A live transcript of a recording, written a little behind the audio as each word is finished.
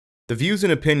The views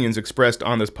and opinions expressed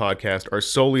on this podcast are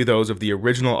solely those of the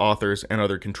original authors and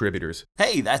other contributors.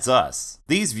 Hey, that's us.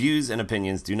 These views and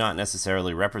opinions do not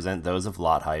necessarily represent those of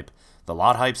Lot Hype, the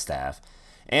Lot Hype staff,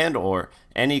 and or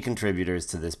any contributors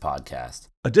to this podcast.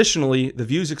 Additionally, the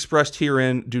views expressed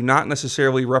herein do not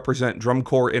necessarily represent Drum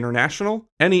Corps International,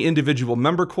 any individual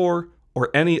member corps, or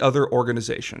any other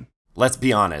organization. Let's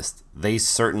be honest, they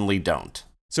certainly don't.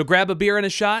 So grab a beer and a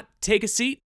shot, take a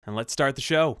seat, and let's start the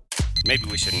show. Maybe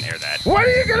we shouldn't air that. When are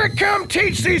you gonna come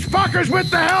teach these fuckers with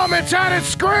the helmets how to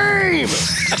scream?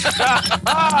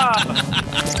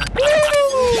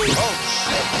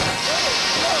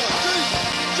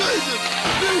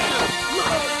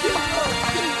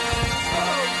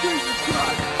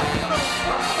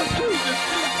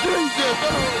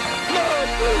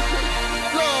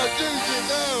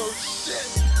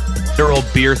 They're all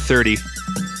beer 30.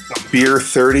 Beer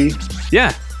 30?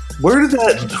 Yeah. Where did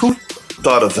that... Who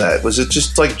thought of that? Was it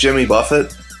just like Jimmy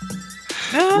Buffett?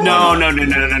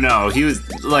 No. He was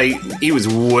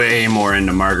way more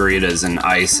into margaritas and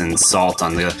ice and salt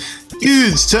on the...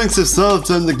 Huge chunks of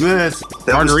salt on the glass.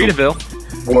 That Margaritaville.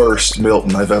 was the worst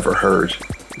Milton I've ever heard.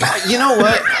 You know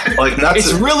what? Like,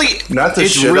 It's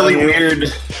really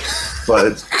weird.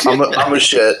 But I'm a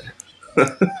shit.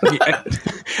 I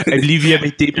believe you have a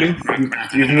deeply.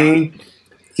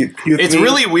 It's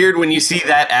really weird when you see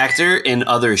that actor in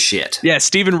other shit. Yeah,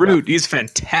 Stephen Root, he's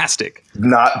fantastic.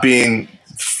 Not being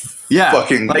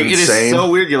fucking like insane. It is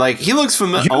so weird. You're like, he looks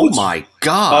familiar. Oh my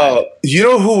god! You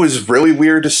know who was really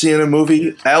weird to see in a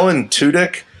movie? Alan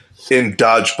Tudyk in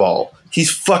Dodgeball.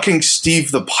 He's fucking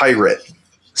Steve the Pirate.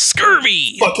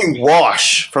 Scurvy! Fucking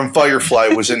Wash from Firefly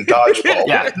was in Dodgeball.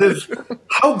 Yeah.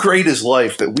 How great is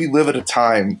life that we live at a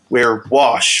time where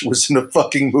Wash was in a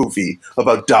fucking movie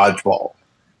about dodgeball?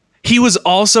 He was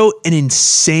also an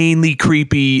insanely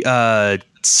creepy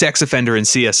sex offender in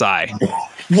CSI.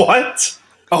 What?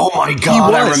 Oh my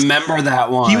god, I remember that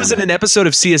one. He was in an episode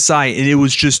of CSI, and it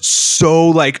was just so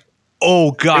like,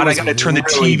 oh god, I gotta turn the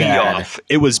really TV bad. off.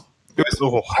 It was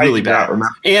really bad.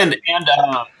 And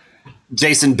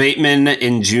Jason Bateman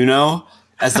in Juno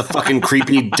as the fucking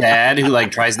creepy dad who like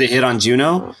tries to hit on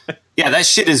Juno. Yeah, that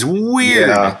shit is weird.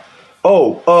 Yeah.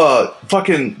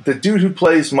 Fucking the dude who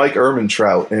plays Mike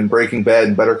Ehrmantraut in Breaking Bad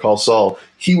and Better Call Saul,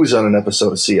 he was on an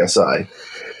episode of CSI.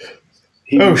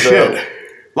 Shit.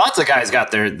 Lots of guys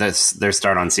got their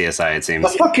start on CSI, it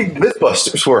seems. The fucking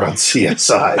Mythbusters were on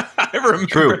CSI. I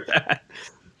remember that.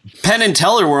 Penn and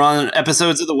Teller were on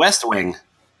episodes of The West Wing.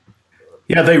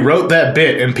 Yeah, they wrote that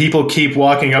bit, and people keep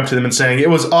walking up to them and saying, it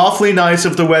was awfully nice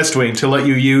of the West Wing to let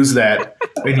you use that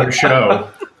in your show.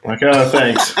 Like, oh,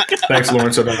 thanks. Thanks,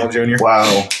 Lawrence O'Donnell Jr.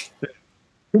 Wow.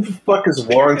 Who the fuck is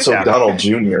Lawrence O'Donnell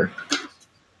Jr.?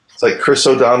 It's like Chris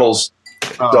O'Donnell's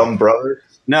dumb brother.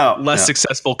 Less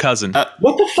successful cousin.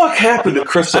 What the fuck happened to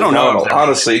Chris I don't know O'Donnell? exactly.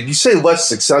 Honestly, you say less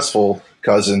successful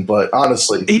cousin, but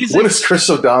honestly, what has Chris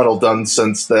O'Donnell done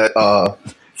since that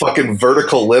fucking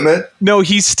Vertical Limit? No,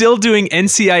 he's still doing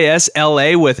NCIS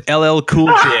LA with LL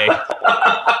Cool J.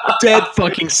 Dead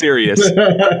fucking serious.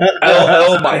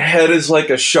 LL, my head is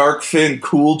like a shark fin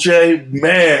Cool J.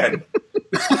 Man.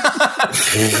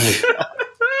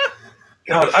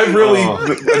 God, I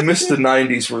missed the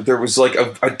 90s where there was like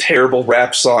a terrible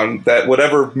rap song that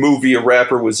whatever movie a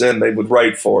rapper was in, they would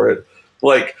write for it.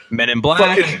 Like Men in Black.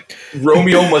 fucking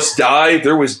Romeo Must Die.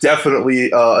 There was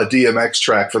definitely a DMX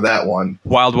track for that one.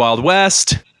 Wild Wild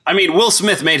West. I mean, Will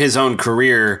Smith made his own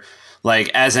career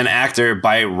like as an actor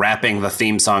by rapping the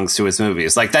theme songs to his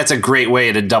movies. Like that's a great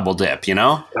way to double dip, you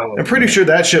know? I'm pretty sure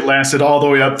that shit lasted all the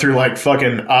way up through like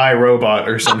fucking iRobot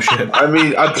or some shit. I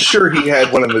mean, I'm sure he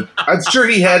had I'm sure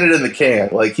he had it in the can.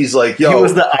 Like he's like, yo, He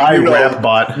was the iRap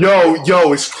bot.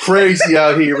 Yo, it's crazy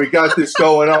out here. We got this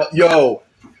going on. Yo,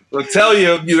 I'll tell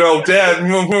you, Dad,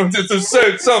 to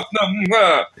say something.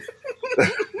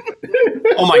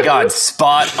 Oh my god,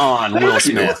 spot on, Will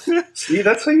Smith. See,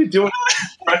 that's how you do an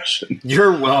impression.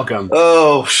 You're welcome.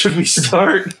 Oh, should we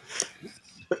start?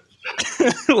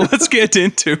 Let's get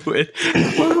into it.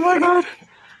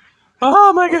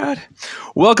 Oh my god.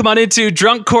 Welcome on into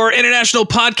Drunk Corps International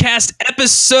Podcast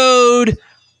episode.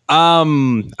 I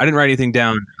didn't write anything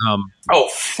down. Oh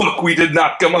fuck, we did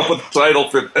not come up with a title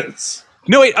for this.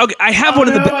 No, wait. Okay, I have one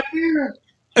of the.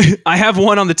 I have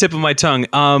one on the tip of my tongue.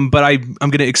 But I'm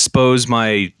going to expose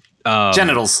my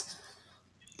genitals.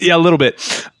 Yeah, a little bit.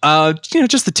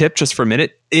 Just the tip, just for a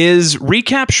minute. Is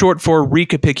recap short for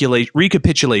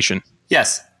recapitulation?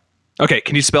 Yes. Okay,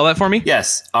 can you spell that for me?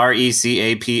 Yes.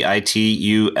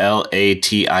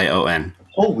 Recapitulation.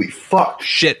 Holy fuck.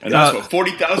 Shit. And that's what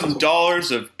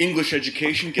 $40,000 of English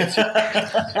education gets you.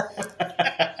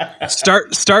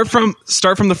 Start from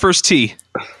the first T.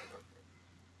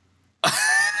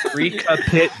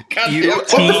 Recapitulation. What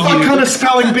the fuck kind of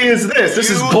spelling bee is this? This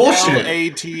is bullshit.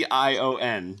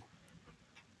 Ulation.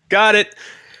 Got it.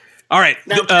 All right.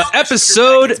 Now,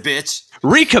 Episode bitch.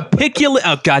 Recapitulate.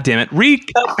 Oh, God damn it.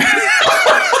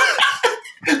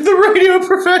 The radio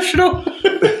professional.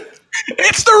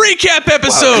 It's the recap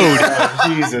episode. Oh,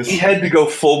 Jesus. He had to go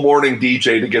full morning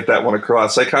DJ to get that one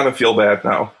across. I kind of feel bad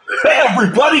now.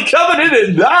 Everybody coming in at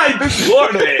 9 this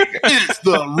morning. It's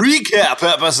the recap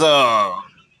episode.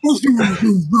 Well,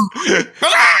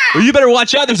 you better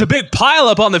watch out. There's a big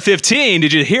pileup on the 15.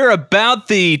 Did you hear about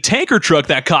the tanker truck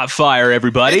that caught fire,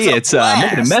 everybody? It's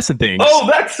making a mess of things. Oh,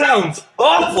 that sounds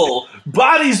awful.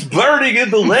 Bodies burning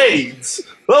in the lanes.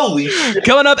 Holy shit.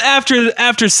 Coming up after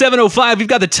 7:05, we've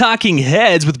got the Talking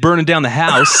Heads with Burning Down the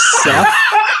House.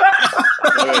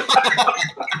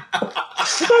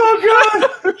 Oh,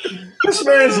 God. This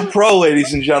man is a pro,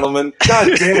 ladies and gentlemen.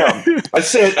 God damn. I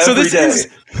say it every day.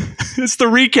 It's the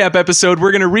recap episode.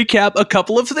 We're going to recap a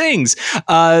couple of things.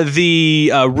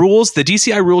 The rules, the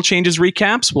DCI rule changes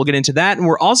recaps. We'll get into that. And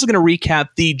we're also going to recap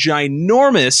the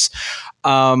ginormous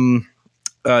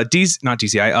not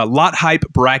DCI, lot hype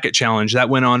bracket challenge that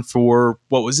went on for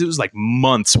what was it? It was like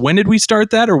months. When did we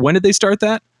start that, or when did they start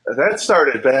that? That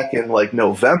started back in like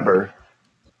November.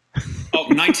 Oh,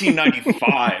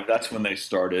 1995. That's when they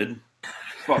started.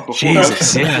 Fuck, before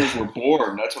Jesus, those were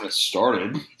born. That's when it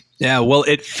started. Yeah, well,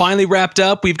 it finally wrapped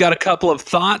up. We've got a couple of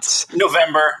thoughts.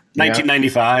 November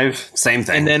 1995. Same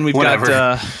thing. And then we've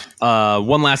Whatever. got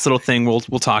one last little thing we'll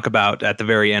talk about at the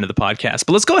very end of the podcast.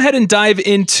 But let's go ahead and dive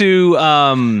into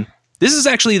this is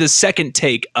actually the second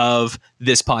take of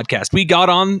this podcast. We got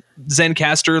on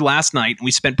Zencaster last night, and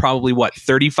we spent probably,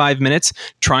 35 minutes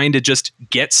trying to just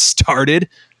get started.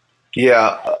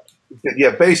 Yeah.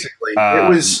 Yeah, basically. It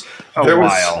was a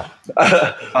while.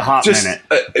 A hot just, minute.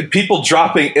 People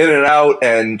dropping in and out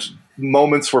and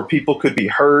moments where people could be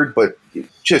heard, but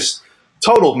just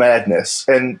total madness.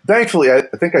 And thankfully, I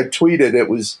think I tweeted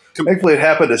thankfully it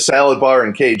happened to Saladbar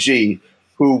and KG,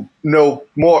 who know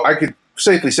more. I could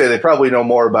safely say they probably know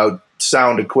more about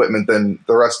sound equipment than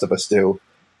the rest of us do,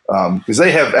 because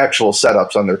they have actual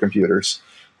setups on their computers.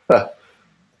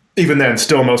 Even then,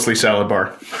 still mostly salad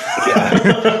bar.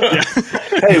 Yeah.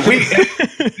 Hey,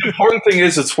 the important thing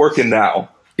is it's working now.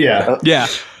 Yeah. Yeah.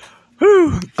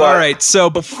 Whew. All right.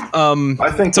 So,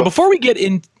 I think so. Before we get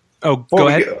in, go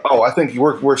ahead. I think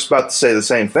we're about to say the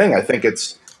same thing. I think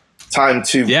it's time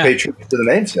to pay tribute to the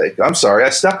namesake. I'm sorry, I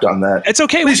stepped on that. It's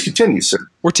okay. Please continue, sir.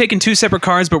 We're taking two separate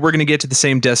cards, but we're going to get to the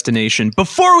same destination.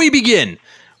 Before we begin,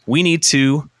 we need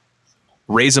to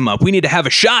raise them up. We need to have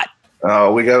a shot.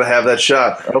 Oh, we got to have that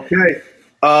shot. Okay.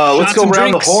 Let's go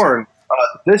around the horn.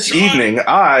 This evening,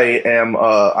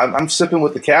 I'm sipping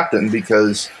with the captain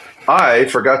because I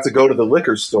forgot to go to the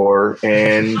liquor store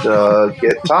and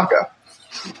get Taka.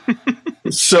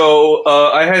 So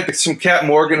I had some Cat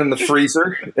Morgan in the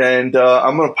freezer, and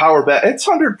I'm going to power back. It's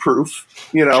 100 proof.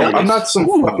 You know, I'm not some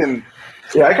fucking.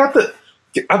 Yeah,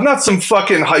 I'm not some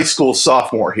fucking high school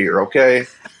sophomore here. Okay,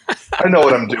 I know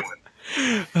what I'm doing.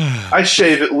 I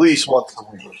shave at least once a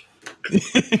week.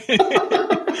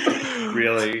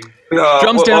 Really?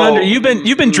 Drums down under.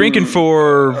 You've been drinking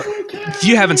for.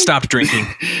 You haven't stopped drinking.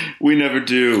 We never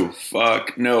do.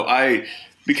 Fuck no.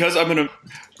 Because I'm gonna.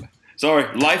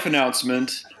 Sorry, life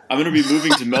announcement. I'm gonna be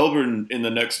moving to Melbourne in the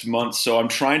next month, so I'm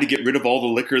trying to get rid of all the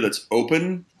liquor that's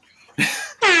open.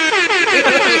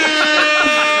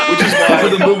 Which is why for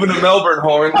the moving to Melbourne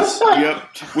horns.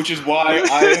 Yep. Which is why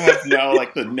I have now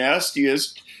like the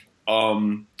nastiest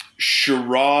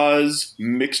Shiraz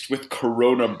mixed with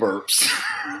Corona burps.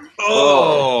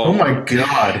 Oh my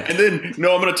god! And then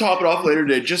I'm gonna top it off later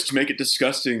today just to make it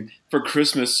disgusting. For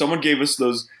Christmas, someone gave us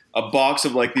a box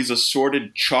of like these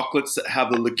assorted chocolates that have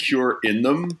the liqueur in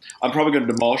them. I'm probably going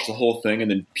to demolish the whole thing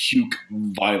and then puke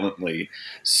violently.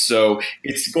 So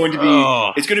it's going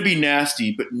to be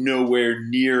nasty, but nowhere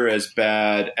near as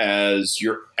bad as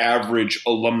your average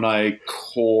alumni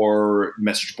core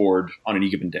message board on any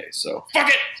given day. So fuck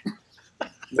it.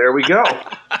 There we go.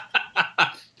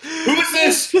 Who is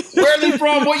this? Where are they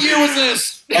from? What year was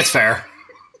this? That's fair.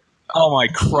 Oh my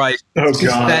Christ! Oh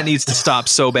god, that needs to stop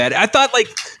so bad. I thought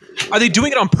are they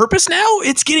doing it on purpose now?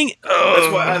 It's getting.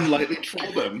 That's why I lightly troll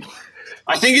them.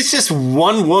 I think it's just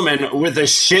one woman with a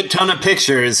shit ton of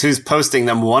pictures who's posting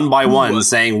them one by one,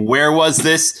 saying, "Where was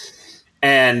this?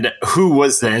 And who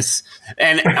was this?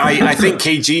 And I think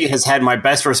KG has had my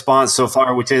best response so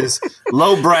far, which is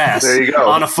low brass There you go.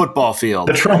 on a football field.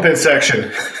 The trumpet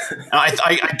section.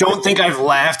 I don't think I've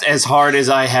laughed as hard as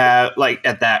I have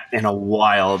at that in a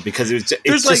while because it's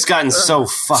just gotten so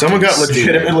fucking. Someone got stupid.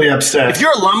 legitimately upset. If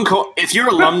your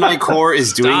alumni corps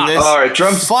is doing this, all right,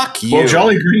 drum. fuck you. Well,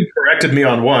 Jolly Green corrected me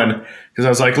on one because I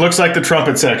was like, "Looks like the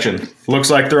trumpet section. Looks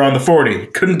like they're on the 40."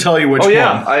 Couldn't tell you which Oh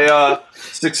yeah, one. I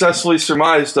successfully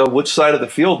surmised which side of the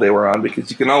field they were on because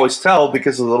you can always tell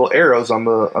because of the little arrows on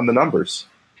the numbers.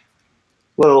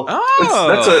 Well,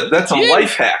 that's a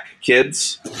life hack,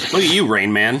 kids. Look at you,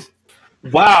 Rain Man.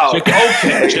 Wow.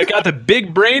 Okay. Check out the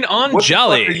big brain on What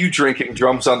Jolly. the fuck are you drinking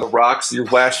drums on the rocks your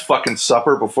last fucking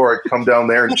supper before I come down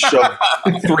there and shove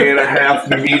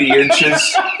 3.5 meaty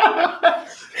inches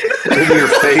into your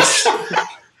face?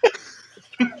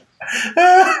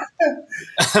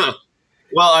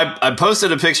 Well, I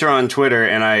posted a picture on Twitter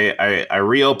and I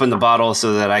reopened the bottle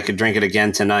so that I could drink it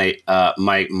again tonight.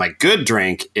 My good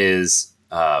drink is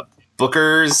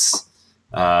Booker's.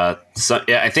 I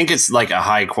think it's like a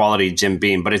high quality Jim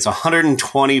Beam, but it's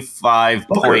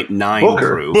 125.9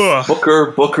 proof.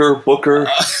 Booker.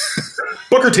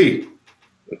 Booker T.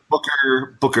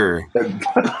 Booker.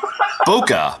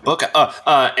 Boca.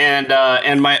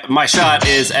 And my shot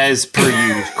is as per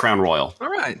you, Crown Royal. All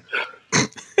right.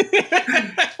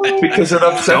 Because it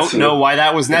upsets Don't you. know why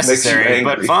that was makes you necessary,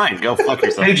 angry. but fine, go fuck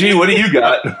yourself. Hey, G, what do you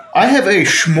got? I have a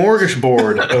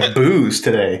smorgasbord of booze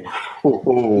today.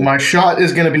 My shot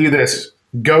is going to be this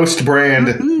Ghost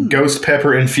brand Ghost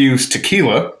Pepper infused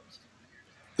tequila.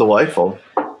 Delightful.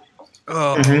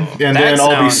 And That then I'll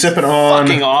be sounds sipping on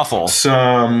fucking awful.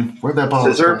 some. Where'd that bottle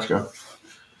of Scissor? scotch go?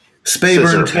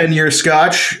 Speyburn Scissor. 10-year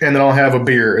scotch, and then I'll have a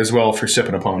beer as well for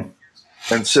sipping upon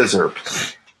And scissor.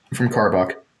 from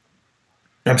Carbach.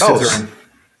 I'm Oh, scissoring.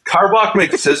 Carbach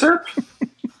makes scissor?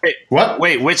 What?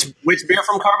 Wait, which beer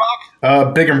from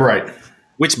Carbach? Big and Bright.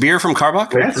 Which beer from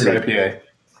Carbach? Grapefruit IPA.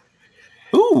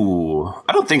 Ooh,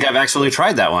 I don't think I've actually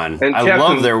tried that one. And I Captain-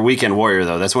 love their Weekend Warrior,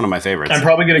 though. That's one of my favorites. I'm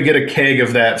probably going to get a keg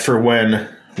of that for when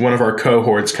one of our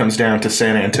cohorts comes down to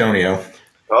San Antonio.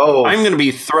 Oh, I'm going to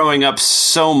be throwing up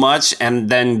so much and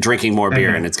then drinking more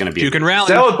beer, and it's going to be... You can rally.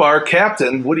 Salad Bar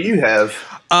Captain, what do you have?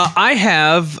 I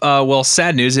have,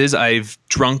 sad news is I've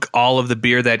drunk all of the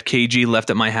beer that KG left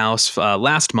at my house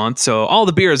last month. So all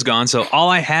the beer is gone. So all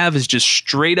I have is just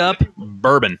straight up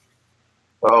bourbon.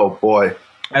 Oh, boy.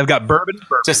 I've got bourbon.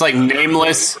 Just like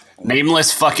nameless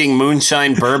fucking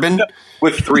moonshine bourbon.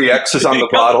 With 3 X's on the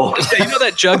bottle. Yeah, you know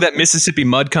that jug that Mississippi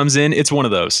Mud comes in? It's one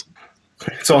of those.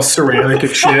 It's all ceramic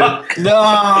and shit.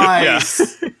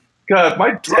 Nice. God,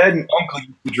 my dad and uncle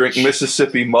used to drink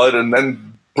Mississippi Mud and then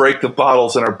break the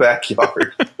bottles in our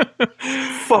backyard.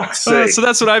 Fuck's sake. So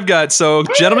that's what I've got. So,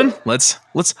 gentlemen, let's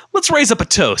raise up a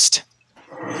toast.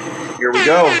 Here we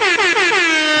go.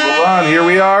 Hold on, here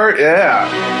we are. Yeah.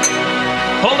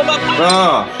 Hold them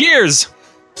up. Cheers.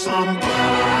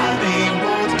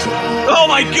 Oh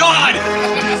my God.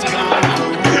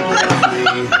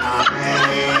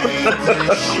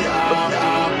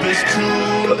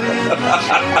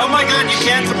 Oh my God, you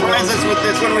can't surprise us with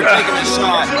this when we're taking a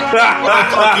shot. Oh,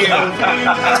 fuck you.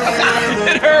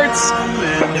 It hurts.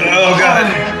 Oh, God.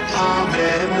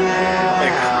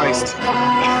 Christ.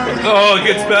 Oh, it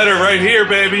gets better right here,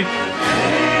 baby.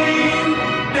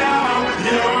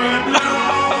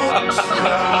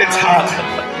 It's hot.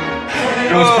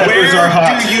 Ghost peppers are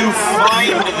hot. Do you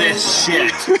find this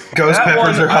shit? Ghost That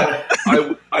peppers one, are hot.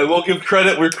 I will give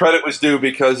credit where credit was due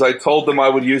because I told them I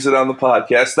would use it on the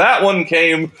podcast. That one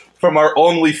came from our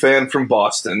only fan from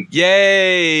Boston.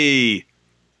 Yay.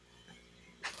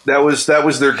 That was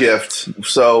their gift.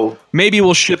 So Maybe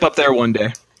we'll ship up there one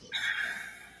day.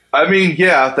 I mean,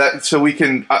 yeah, that so we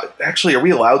can actually. Are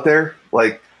we allowed there?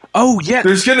 Like, Oh yeah.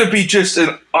 there's gonna be just an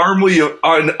army of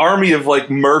like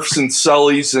Murphs and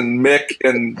Sullys and Mick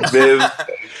and Viv.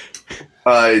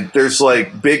 There's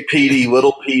like Big Petey,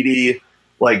 Little Petey,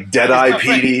 like Deadeye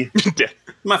Petey.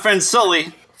 My friend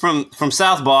Sully from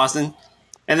South Boston,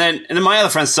 and then my other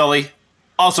friend Sully,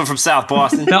 also from South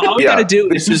Boston. Now all we gotta do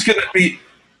this is is gonna be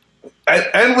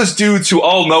endless dudes who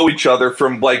all know each other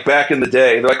from like back in the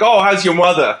day. They're like, "Oh, how's your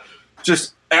mother?"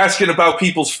 Just asking about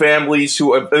people's families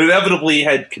who have inevitably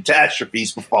had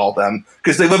catastrophes befall them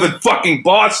because they live in fucking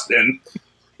Boston.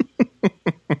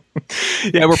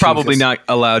 yeah, we're probably not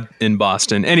allowed in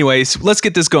Boston. Anyways, let's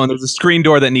get this going. There's a screen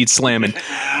door that needs slamming.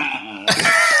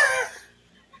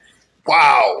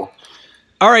 Wow.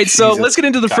 All right, so Jesus. let's get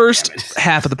into the God first damn it.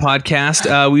 half of the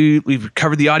podcast. We've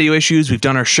covered the audio issues. We've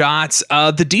done our shots.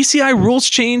 The DCI rules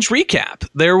change recap.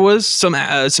 There was some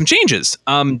changes.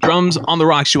 Drums on the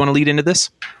rocks. You want to lead into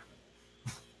this?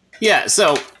 Yeah,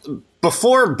 so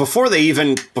before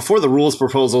the rules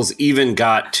proposals even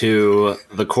got to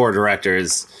the core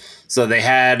directors, so they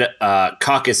had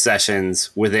caucus sessions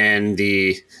within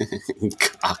the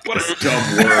caucus. What a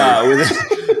dumb word.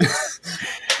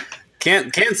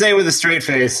 Can't say it with a straight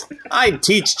face. I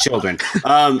teach children.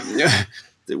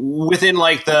 Within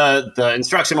like the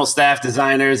instructional staff,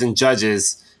 designers, and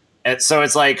judges. And so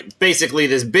it's like basically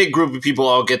this big group of people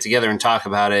all get together and talk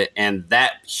about it, and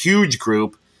that huge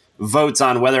group votes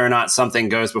on whether or not something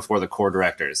goes before the core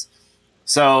directors.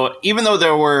 So even though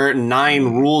there were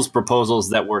 9 rules proposals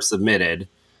that were submitted,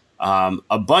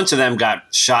 a bunch of them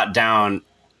got shot down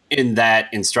in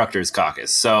that instructors caucus.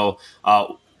 So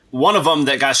one of them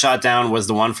that got shot down was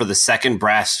the one for the second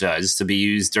brass judge to be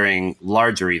used during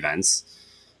larger events.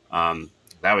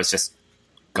 That was just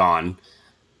gone.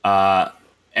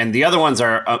 And the other ones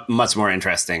are much more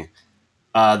interesting.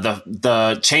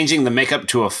 The changing the makeup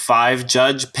to a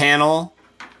 5-judge panel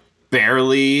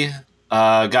barely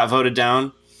got voted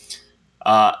down.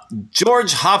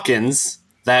 George Hopkins,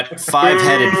 that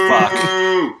 5-headed fuck,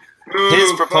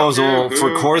 his proposal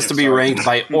for cores to be ranked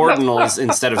by ordinals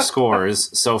instead of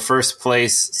scores. So first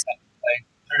place, second place,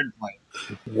 third place.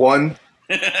 One.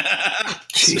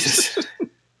 Jesus.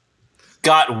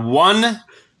 Got 1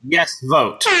 yes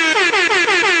vote.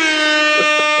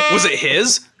 Was it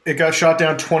his? It got shot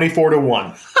down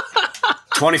 24-1.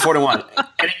 24-1.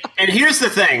 And here's the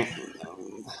thing.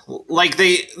 Like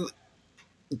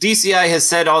DCI has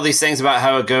said all these things about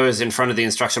how it goes in front of the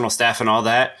instructional staff and all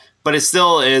that, but it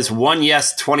still is 1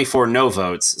 yes, 24 no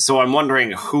votes. So I'm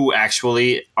wondering who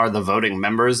actually are the voting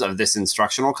members of this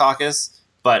instructional caucus.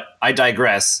 But I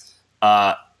digress.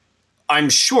 I'm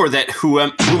sure that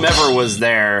whomever was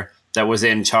there that was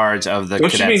in charge of the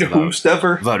Don't you mean cadets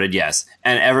whomstever? voted yes,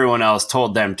 and everyone else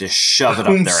told them to shove it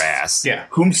up their ass. Yeah.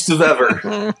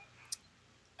 Whomstever.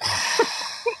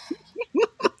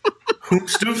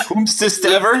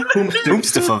 Whomstever?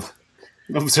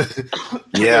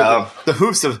 Yeah. The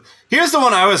hoops of. Here's the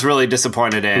one I was really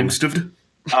disappointed in.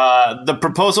 The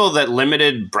proposal that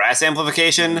limited brass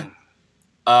amplification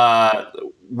got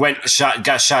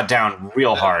shot down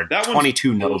real hard. That one's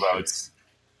 22 no bullshit. votes.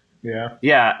 Yeah.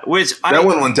 Yeah, which That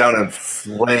one went down in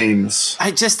flames.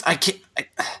 I can't.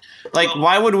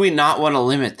 Why would we not want to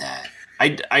limit that?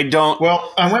 I don't.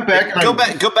 Well, I went back. And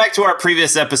Go back to our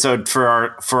previous episode for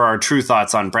our true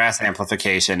thoughts on brass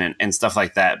amplification and stuff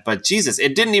like that. But Jesus,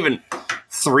 it didn't even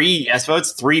 3 yes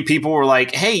votes. 3 people were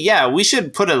like, "Hey, yeah, we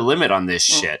should put a limit on this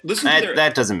shit."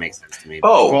 That doesn't make sense to me.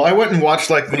 Oh, Well, I went and watched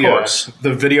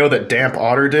the video that Damp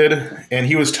Otter did, and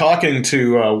he was talking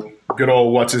to good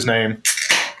old what's his name,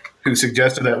 who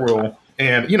suggested that rule,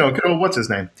 and good old what's his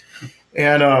name,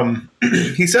 and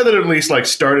he said that it at least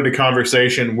started a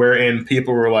conversation wherein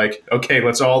people were like, okay,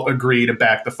 let's all agree to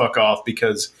back the fuck off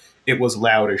because it was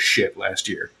loud as shit last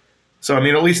year. So I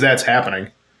mean, at least that's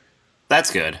happening.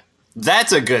 That's good.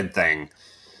 That's a good thing.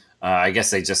 I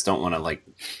guess they just don't want to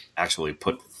actually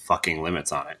put fucking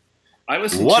limits on it. I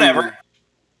listened Whatever.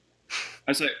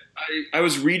 I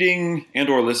was reading and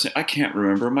or listening. I can't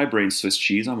remember. My brain's Swiss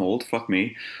cheese. I'm old. Fuck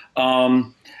me.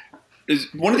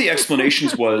 One of the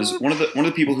explanations was one of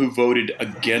the people who voted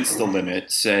against the limit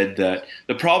said that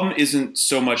the problem isn't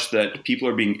so much that people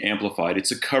are being amplified; it's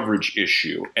a coverage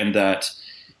issue, and that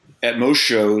at most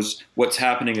shows, what's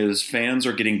happening is fans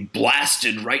are getting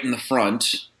blasted right in the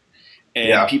front,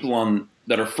 and people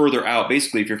that are further out.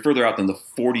 Basically, if you're further out than the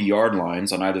 40-yard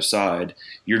lines on either side,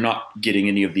 you're not getting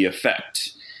any of the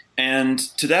effect. And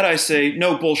to that, I say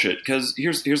no bullshit, because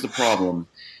here's the problem.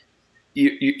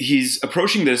 He's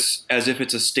approaching this as if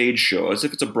it's a stage show, as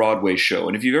if it's a Broadway show.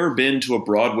 And if you've ever been to a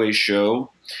Broadway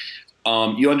show,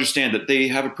 you understand that they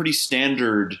have a pretty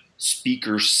standard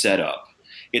speaker setup.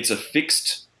 It's a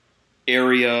fixed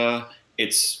area.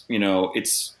 It's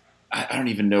I don't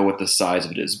even know what the size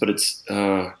of it is, but it's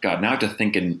God. Now I have to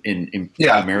think in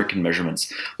American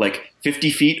measurements,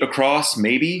 50 feet across,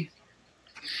 maybe.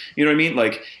 You know what I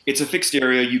mean? It's a fixed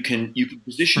area. You can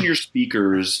position your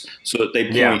speakers so that they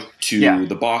point to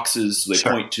the boxes, so they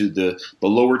point to the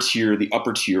lower tier, the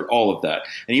upper tier, all of that.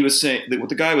 And he was saying that what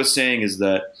the guy was saying is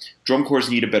that drum corps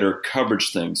need a better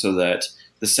coverage thing so that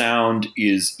the sound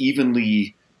is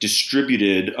evenly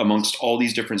distributed amongst all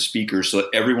these different speakers so that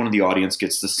everyone in the audience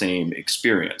gets the same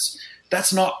experience.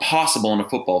 That's not possible on a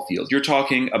football field. You're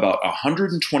talking about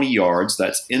 120 yards,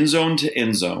 that's end zone to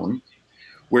end zone,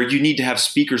 where you need to have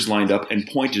speakers lined up and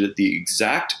pointed at the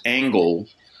exact angle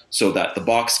so that the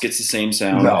box gets the same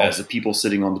sound as the people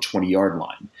sitting on the 20-yard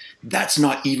line. That's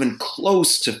not even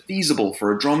close to feasible for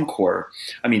a drum corps.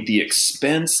 I mean, the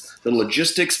expense, the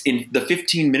logistics, in the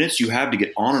 15 minutes you have to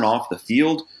get on and off the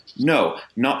field, no,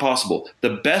 not possible.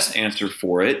 The best answer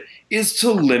for it is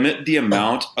to limit the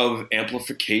amount of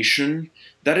amplification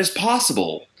that is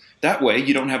possible. That way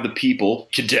you don't have the people,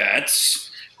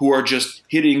 cadets, who are just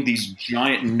hitting these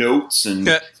giant notes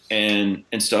and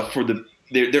stuff for the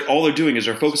they're all they're doing is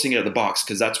they're focusing it at the box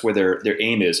because that's where their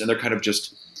aim is, and they're kind of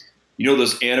just, you know,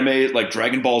 those anime like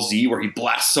Dragon Ball Z where he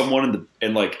blasts someone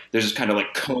and like there's this kind of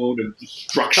like cone of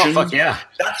destruction. Oh fuck yeah!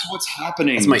 That's what's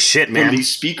happening. That's my shit, man. From these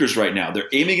speakers right now, they're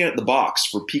aiming it at the box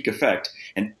for peak effect,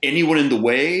 and anyone in the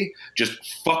way, just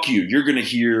fuck you. You're gonna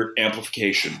hear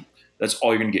amplification. That's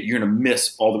all you're gonna get. You're gonna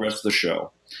miss all the rest of the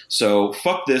show. So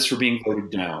fuck this for being voted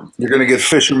down. You're gonna get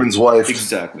Fisherman's Wife.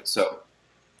 Exactly. So.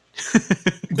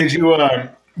 Did you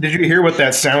hear what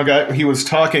that sound guy? He was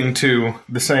talking to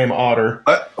the same otter.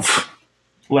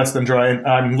 Less than dry.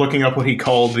 I'm looking up what he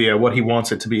called what he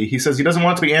wants it to be. He says he doesn't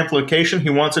want it to be amplification. He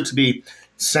wants it to be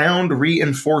sound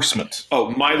reinforcement.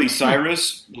 Oh, Miley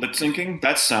Cyrus lip syncing?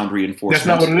 That's sound reinforcement. That's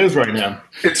not what it is right now.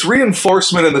 It's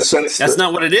reinforcement in the sense that's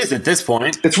not what it is at this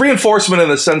point. It's reinforcement in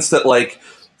the sense that like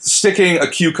sticking a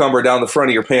cucumber down the front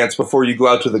of your pants before you go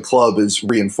out to the club is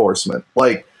reinforcement.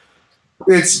 Like.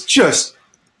 It's just,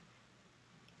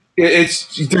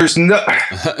 there's no,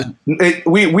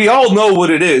 we all know what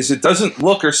it is. It doesn't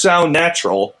look or sound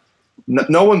natural.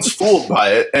 No one's fooled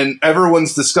by it, and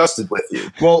everyone's disgusted with you.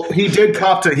 Well, he did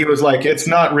cop to, he was like, it's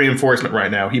not reinforcement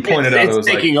right now. He pointed out, it was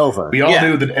taking like, over. We all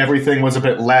knew that everything was a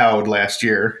bit loud last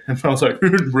year. And I was like,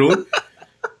 really?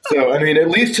 So, I mean, at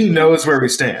least he knows where he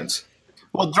stands.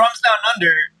 Well, Drums Down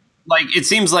Under, like, it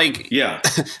seems like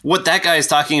what that guy is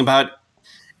talking about,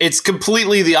 it's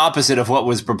completely the opposite of what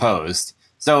was proposed.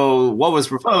 So what was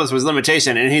proposed was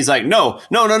limitation, and he's like, no.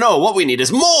 What we need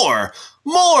is more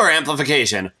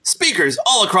amplification, speakers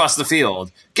all across the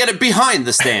field, get it behind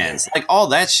the stands, like all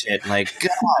that shit. Like,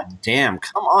 god damn,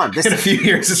 come on. In a few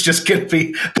years, it's just going to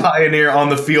be Pioneer on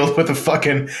the field with a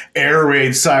fucking air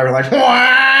raid siren, like,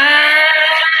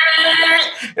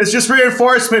 it's just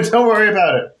reinforcement. Don't worry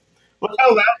about it. Look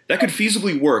how loud. That could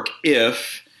feasibly work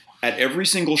if at every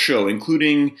single show,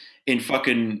 including in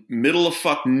fucking middle of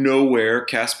fuck nowhere,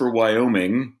 Casper,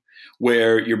 Wyoming,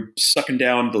 where you're sucking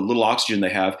down the little oxygen they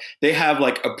have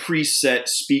like a preset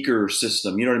speaker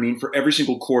system, you know what I mean, for every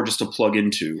single core just to plug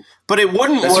into. But it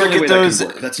wouldn't work at those.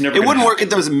 That's never. It wouldn't work at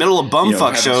those middle of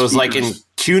bumfuck shows like in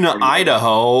Cuna,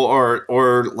 Idaho,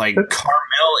 or like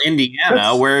Carmel,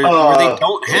 Indiana, where they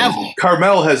don't have them.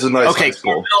 Carmel has a nice. Okay,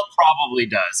 Carmel probably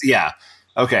does. Yeah.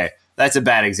 Okay, that's a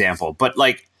bad example, but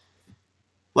like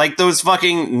those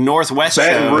fucking Northwest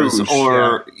Baton shows, Rouge,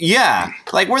 or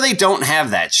like where they don't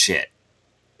have that shit.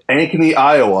 Ankeny,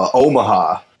 Iowa,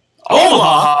 Omaha.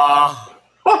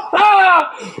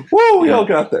 Woo! We all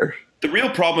got there. The real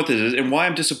problem with it is, and why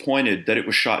I'm disappointed that it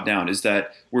was shot down, is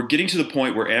that we're getting to the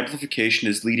point where amplification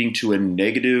is leading to a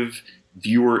negative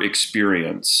viewer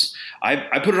experience.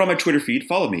 I put it on my Twitter feed.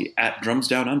 Follow me at Drums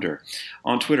Down Under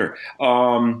on Twitter.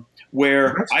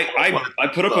 Where I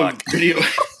put up a video.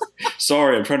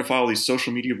 Sorry, I'm trying to follow these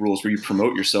social media rules where you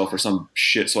promote yourself or some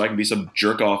shit so I can be some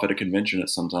jerk off at a convention at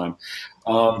some time.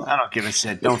 I don't give a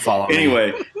shit. Don't follow me.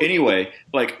 Anyway,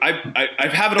 like I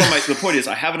have it on my. The point is,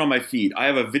 I have it on my feed. I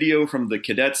have a video from the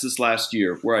cadets this last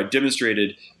year where I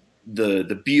demonstrated the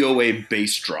BOA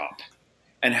bass drop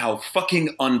and how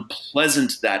fucking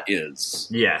unpleasant that is.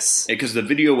 Yes, because the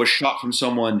video was shot from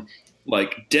someone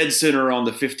like dead center on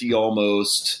the 50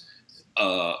 almost,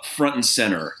 front and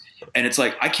center. And it's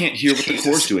like, I can't hear what the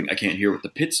core's doing. I can't hear what the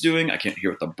pit's doing. I can't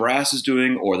hear what the brass is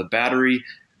doing or the battery.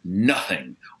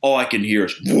 Nothing. All I can hear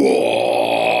is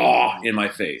whoa in my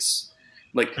face.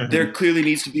 Like, there clearly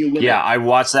needs to be a limit. Yeah, I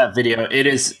watched that video. It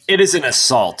is an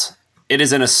assault. It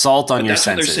is an assault on your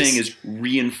senses. That's what they're saying is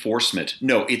reinforcement.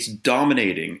 No, it's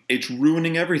dominating. It's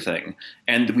ruining everything.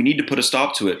 And we need to put a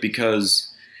stop to it because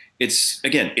it's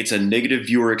a negative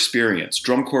viewer experience.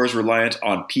 Drum corps is reliant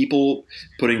on people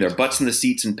putting their butts in the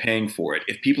seats and paying for it.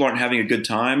 If people aren't having a good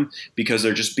time because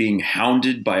they're just being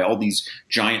hounded by all these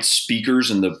giant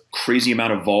speakers and the crazy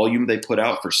amount of volume they put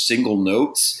out for single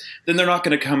notes, then they're not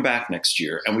going to come back next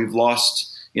year. And we've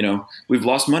lost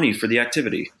money for the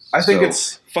activity. I think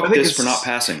fuck this for not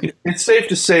passing. It's safe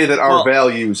to say that our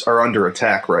values are under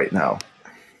attack right now.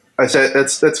 I said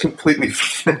that's completely.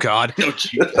 Oh God. No,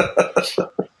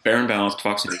 fair and balanced,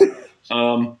 Fox News.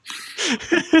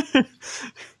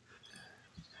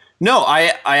 No,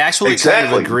 I actually kind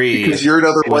of agree because you're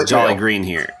another with white Jolly male. Green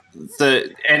here.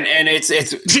 And it's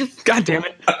God damn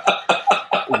it.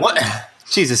 what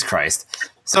Jesus Christ.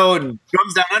 So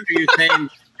Drums Down Under, you're saying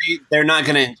they're not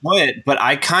going to enjoy it, but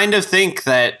I kind of think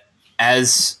that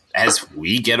as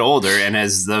we get older and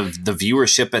as the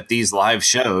viewership at these live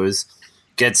shows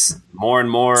gets more and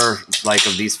more like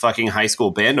of these fucking high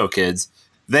school bando kids,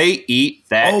 they eat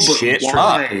that shit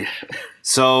up.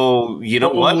 So you know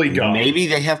what? Maybe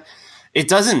they have. It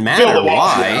doesn't matter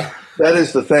why. That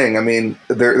is the thing. I mean,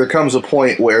 there comes a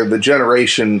point where the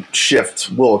generation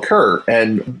shift will occur,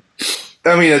 and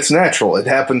I mean, it's natural. It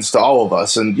happens to all of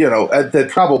us, and that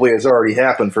probably has already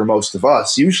happened for most of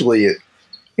us. Usually,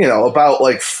 about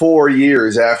like 4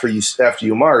 years after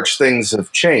you march, things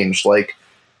have changed. Like,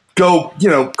 go,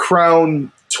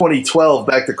 Crown 2012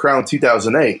 back to Crown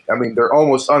 2008. I mean, they're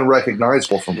almost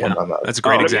unrecognizable from one another. That's a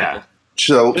great example.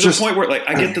 So there's a point where, like,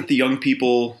 I get that the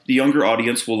younger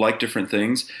audience will like different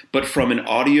things, but from an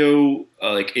audio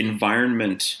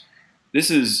environment, this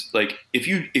is like if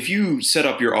you set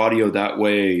up your audio that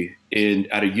way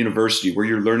at a university where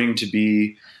you're learning to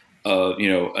be,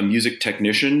 a music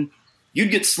technician,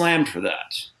 you'd get slammed for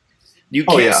that. You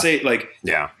can't say it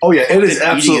is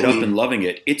absolutely eating it up and loving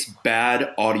it. It's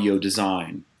bad audio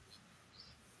design.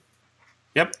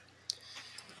 Yep.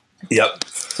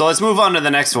 So let's move on to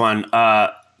the next one.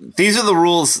 These are the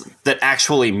rules that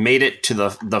actually made it to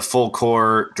the full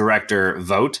core director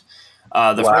vote.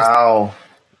 Wow.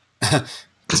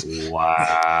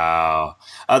 Wow.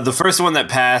 The first one that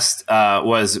passed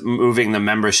was moving the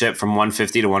membership from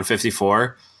 150 to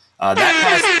 154. That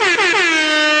passed.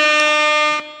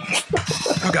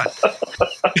 Oh, God.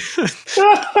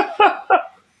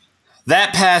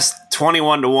 That passed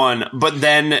 21-1, but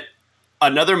then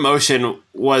another motion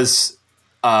was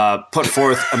put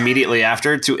forth immediately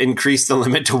after to increase the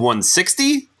limit to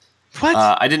 160. What?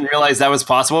 I didn't realize that was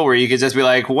possible, where you could just be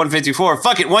like, 154,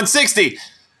 fuck it, 160.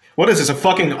 What is this, a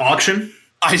fucking auction?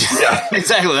 Exactly,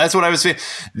 that's what I was feeling.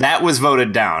 That was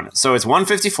voted down. So it's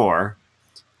 154.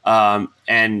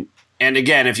 And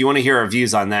again, if you want to hear our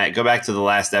views on that, go back to the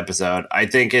last episode. I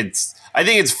think it's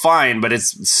fine, but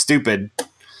it's stupid.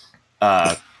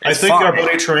 I think our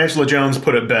buddy Tarantula Jones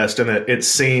put it best in that it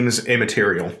seems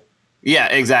immaterial. Yeah,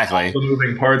 exactly. The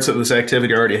moving parts that this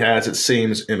activity already has, it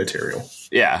seems immaterial.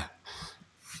 Yeah.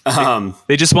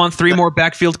 They just want 3 more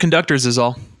backfield conductors is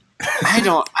all. I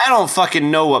don't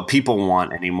fucking know what people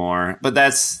want anymore, but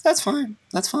that's fine.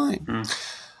 That's fine.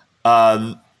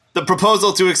 The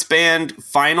proposal to expand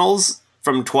finals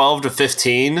from 12 to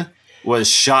 15 was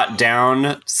shot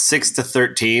down 6 to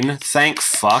 13. Thank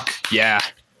fuck. Yeah.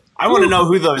 I want to know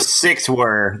who those 6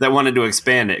 were that wanted to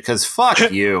expand it, because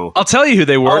fuck you. I'll tell you who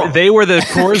they were. They were the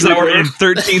corps that were in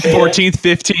 13th, 14th,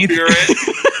 15th.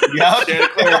 Yep. Santa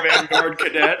Clara Vanguard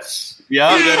Cadets.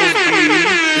 Yep.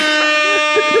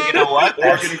 You know what?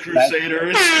 Oregon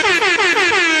Crusaders.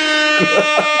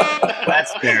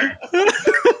 That's fair.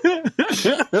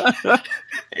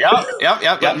 Yep.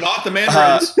 Not the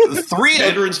Mandarins. 3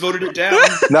 Mandarins voted it down.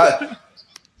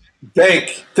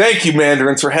 Thank you,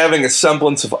 Mandarins, for having a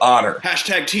semblance of honor.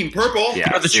 Hashtag Team Purple.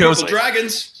 Yeah, the chosen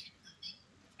Dragons.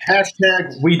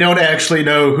 Hashtag we don't actually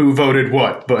know who voted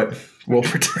what, but we'll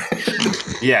pretend.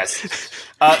 Yes.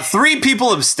 3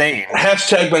 people abstained.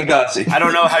 Hashtag Benghazi. I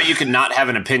don't know how you could not have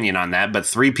an opinion on that, but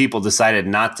 3 people decided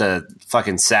not to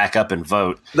fucking sack up and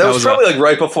vote. That was probably like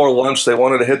right before lunch. They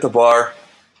wanted to hit the bar.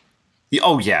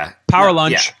 Oh, yeah. Power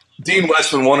lunch. Yeah. Dean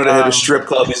Westman wanted to hit a strip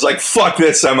club. He's like, fuck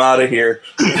this, I'm out of here.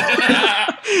 Sorry,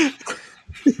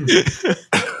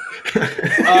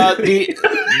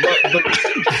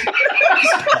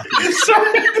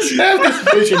 I just have this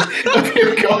vision of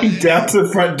him going down to the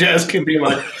front desk and being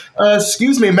like,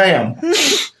 excuse me, ma'am,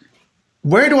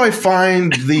 where do I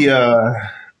find the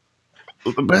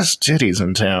best titties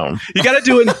in town? You got to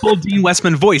do it in full Dean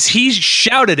Westman voice. He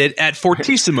shouted it at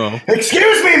Fortissimo.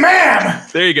 Excuse me, ma'am,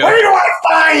 There you go. where do I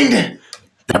find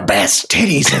the best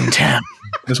titties in town?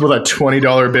 Just with a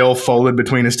 $20 bill folded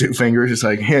between his 2 fingers. It's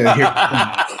like, here.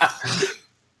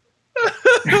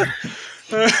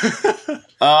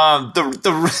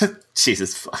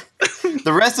 Jesus fuck.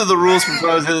 The rest of the rules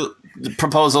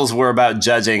proposals were about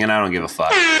judging, and I don't give a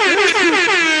fuck.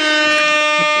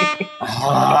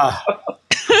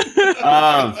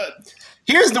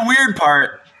 Here's the weird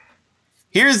part.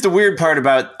 Here's the weird part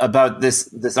about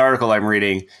this article I'm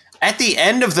reading. At the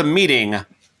end of the meeting,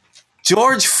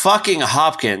 George fucking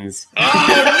Hopkins.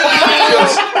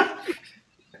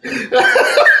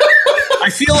 I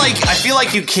feel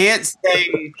like you can't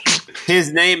say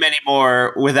his name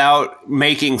anymore without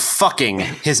making fucking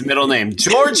his middle name.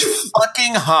 George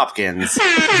fucking Hopkins.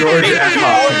 George F.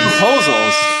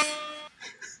 Proposals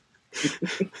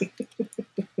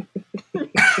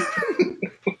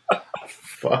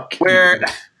Fuck. where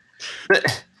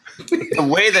the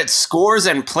way that scores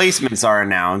and placements are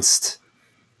announced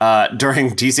during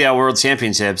DCL World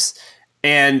Championships,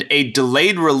 and a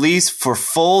delayed release for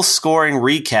full scoring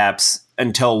recaps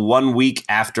until 1 week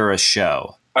after a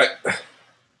show.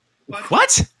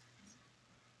 What?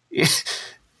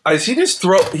 He's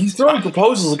throwing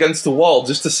proposals against the wall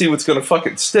just to see what's going to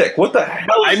fucking stick. What the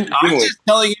hell is he doing?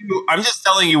 I'm just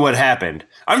telling you what happened.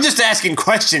 I'm just asking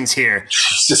questions here.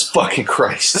 Jesus fucking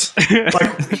Christ.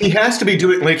 Like, he has to be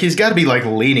doing, like, he's got to be, like,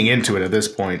 leaning into it at this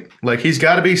point. Like, he's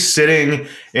got to be sitting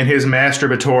in his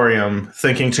masturbatorium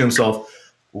thinking to himself,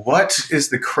 what is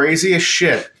the craziest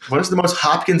shit? What is the most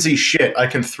Hopkins-y shit I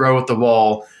can throw at the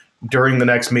wall during the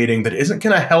next meeting that isn't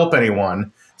going to help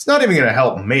anyone? It's not even going to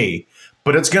help me,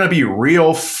 but it's going to be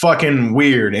real fucking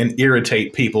weird and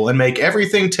irritate people and make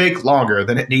everything take longer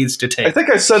than it needs to take. I think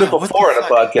I said it before in a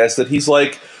podcast that he's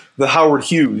like the Howard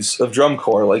Hughes of drum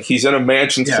corps. Like, he's in a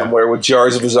mansion somewhere with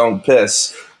jars of his own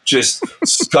piss, just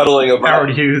scuttling about.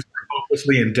 Howard Hughes,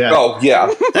 hopelessly in debt. Oh,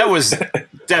 yeah. That was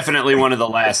definitely one of the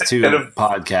last two And a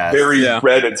podcasts. Very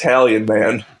red Italian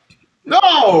man.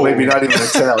 No! Maybe not even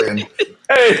Italian.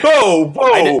 Hey, ho,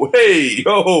 ho, hey,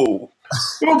 ho.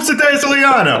 Oops, it is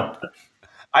Italiano.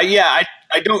 I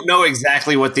don't know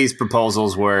exactly what these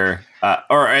proposals were,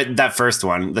 or that first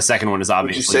one. The second one is Would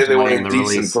obviously you say they were delaying the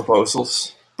indecent release.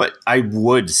 proposals? But I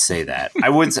would say that. I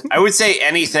would say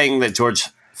anything that George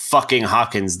fucking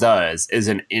Hopkins does is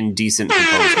an indecent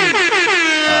proposal.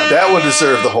 That one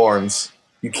deserved the horns.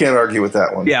 You can't argue with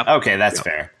that one. Yeah. Okay, that's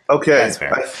fair. Okay. That's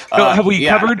fair. So have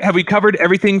we covered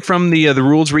everything from the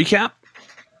rules recap?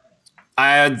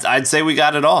 I'd say we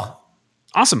got it all.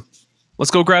 Awesome. Let's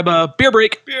go grab a beer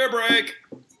break. Beer break.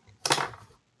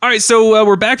 All right, so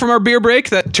we're back from our beer break.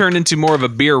 That turned into more of a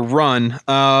beer run.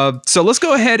 So let's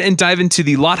go ahead and dive into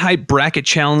the Lot Hype Bracket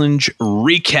Challenge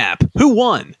recap. Who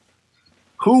won?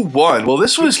 Who won? Well,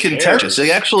 this was contentious. It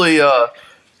actually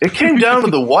it came down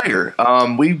to the wire.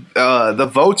 The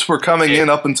votes were coming in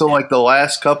up until like the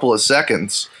last couple of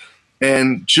seconds,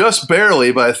 and just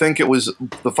barely. But I think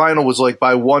the final was like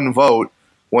by one vote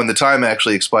when the time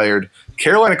actually expired.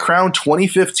 Carolina Crown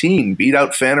 2015 beat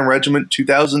out Phantom Regiment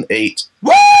 2008.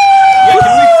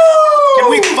 Yeah, can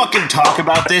we fucking talk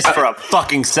about this for a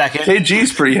fucking second?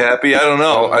 KG's pretty happy. I don't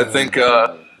know. I think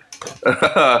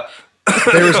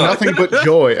There is nothing but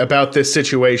joy about this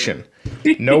situation.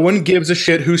 No one gives a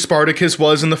shit who Spartacus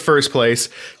was in the first place.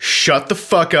 Shut the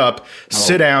fuck up,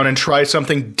 sit down, and try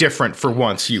something different for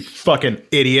once, you fucking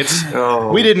idiots.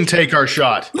 We didn't take our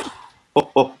shot.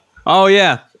 Oh,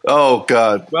 yeah. Oh,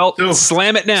 God. Well,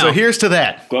 slam it now. So here's to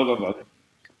that. Go.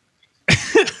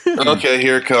 Okay,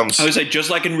 here it comes. I would say,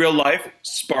 just like in real life,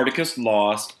 Spartacus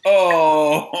lost.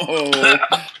 Oh.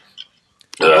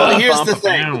 Well, here's the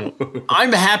thing.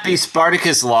 I'm happy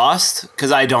Spartacus lost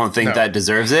because I don't think that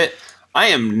deserves it. I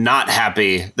am not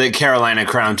happy that Carolina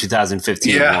Crown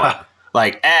 2015 won.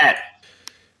 Like, at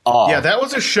all. Yeah, that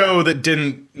was a show that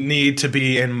didn't need to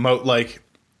be in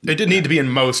it didn't need to be in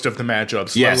most of the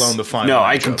matchups, let alone the final. No, matchup.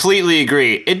 I completely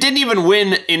agree. It didn't even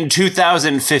win in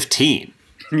 2015.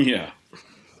 Yeah.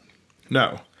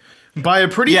 No. By a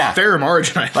pretty fair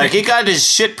margin, I think. Like, it got his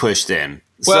shit pushed in.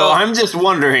 Well- So I'm just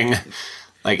wondering,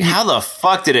 like, how the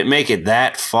fuck did it make it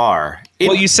that far?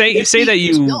 Well, you say that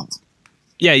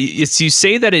you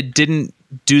say that it didn't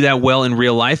do that well in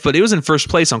real life, but it was in first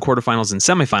place on quarterfinals and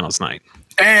semifinals night.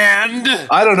 And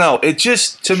I don't know. It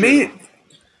just, to me,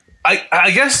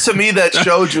 I guess to me that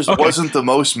show just wasn't the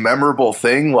most memorable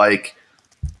thing. Like,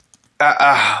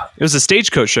 It was a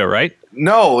Stagecoach show, right?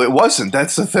 no, it wasn't.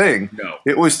 That's the thing. No.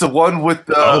 It was the one with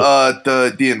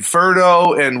the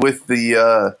Inferno and with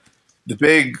the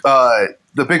big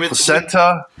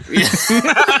placenta.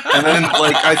 And then,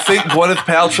 like, I think Gwyneth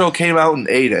Paltrow came out and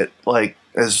ate it, like,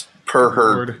 as per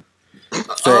her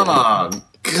thing.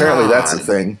 Apparently, that's a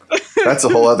thing. That's a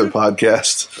whole other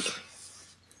podcast.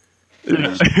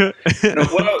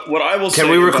 What I will say.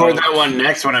 can we record about- that one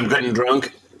next when I'm getting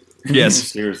drunk? Yes.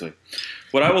 Seriously.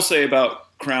 What I will say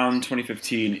about Crown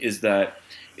 2015 is that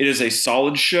it is a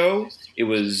solid show. It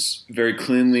was very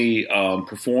cleanly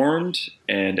performed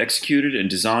and executed and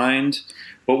designed.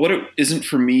 But what it isn't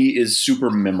for me is super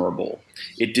memorable.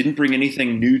 It didn't bring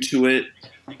anything new to it.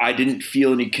 I didn't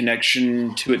feel any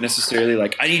connection to it necessarily.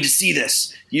 Like, I need to see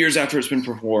this years after it's been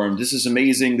performed. This is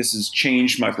amazing. This has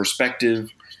changed my perspective.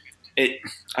 I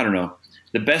don't know.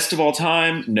 The best of all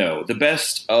time? No. The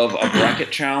best of a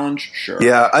bracket challenge? Sure.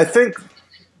 Yeah, I think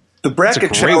the bracket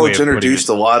That's a great way challenge of putting introduced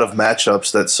a lot of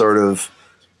matchups that sort of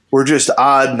were just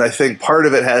odd, and I think part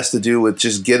of it has to do with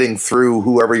just getting through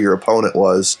whoever your opponent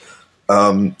was.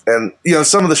 And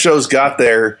some of the shows got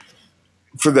there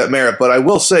for that merit, but I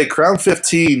will say Crown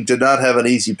 15 did not have an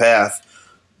easy path.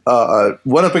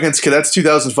 Went up against Cadets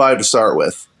 2005 to start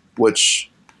with, which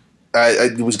I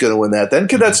was going to win that. Then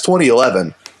Cadets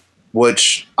 2011,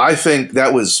 which I think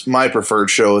that was my preferred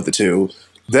show of the two.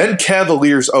 Then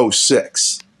Cavaliers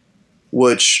 06,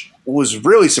 which was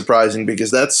really surprising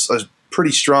because that's a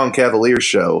pretty strong Cavaliers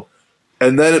show.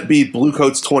 And then it beat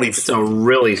Bluecoats 20. It's a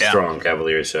really strong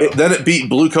Cavaliers show. Then it beat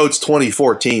Bluecoats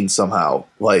 2014 somehow.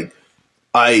 Like,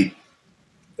 I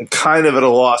am kind of at a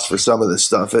loss for some of this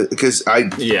stuff because I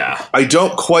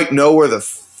don't quite know where the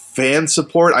fan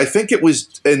support. I think it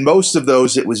was in most of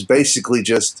those. It was basically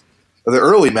just the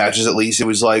early matches. At least it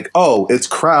was like, oh, it's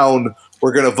Crown.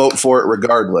 We're going to vote for it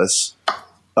regardless.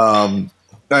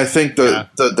 I think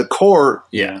the core.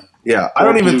 Yeah. Yeah, I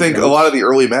don't even think a lot of the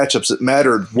early matchups, it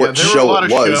mattered what show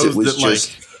it was. It was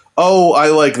just, I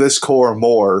like this core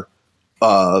more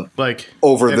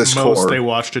over this core. They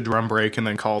watched a drum break and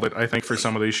then called it, I think, for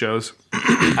some of these shows.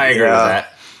 I agree with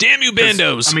that. Damn you,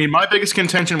 bandos! I mean, my biggest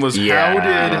contention was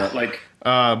how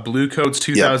did Bluecoats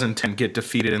 2010 get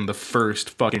defeated in the first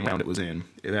fucking round it was in?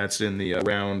 That's in the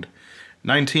round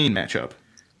 19 matchup.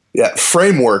 Yeah,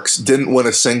 Frameworks didn't win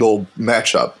a single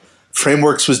matchup.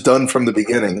 Frameworks was done from the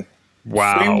beginning.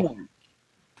 Wow.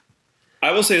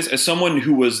 I will say this, as someone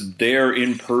who was there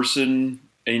in person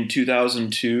in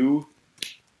 2002,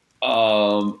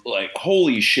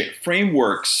 holy shit,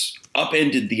 Frameworks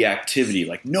upended the activity.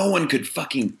 Like, no one could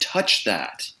fucking touch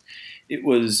that. It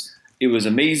was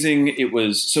amazing. It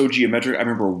was so geometric. I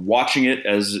remember watching it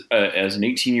as an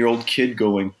 18-year-old kid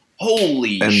going,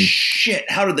 holy shit,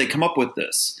 how did they come up with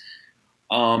this?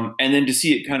 And then to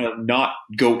see it kind of not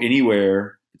go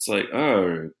anywhere, it's like,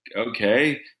 oh,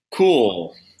 okay,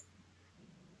 cool.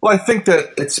 Well, I think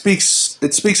that it speaks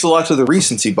a lot to the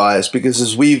recency bias because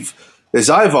as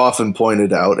I've often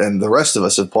pointed out, and the rest of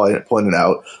us have pointed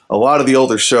out, a lot of the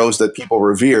older shows that people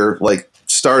revere, like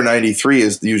Star 93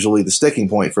 is usually the sticking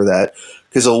point for that,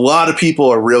 because a lot of people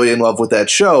are really in love with that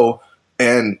show,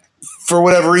 and for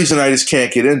whatever reason, I just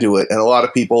can't get into it. And a lot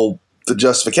of people, the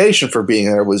justification for being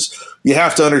there was you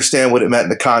have to understand what it meant in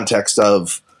the context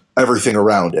of everything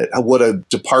around it, what a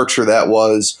departure that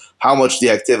was, how much the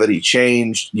activity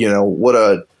changed, what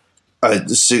a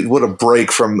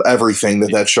break from everything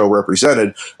that show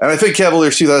represented. And I think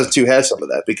Cavaliers 2002 has some of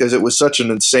that because it was such an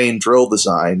insane drill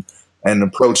design and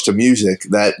approach to music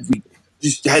that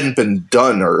just hadn't been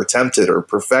done or attempted or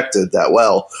perfected that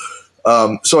well.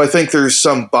 So I think there's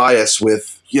some bias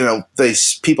with,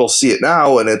 people see it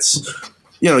now and it's,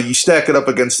 you stack it up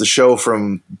against the show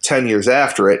from 10 years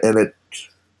after it and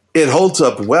it holds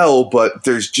up well, but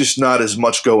there's just not as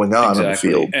much going on in the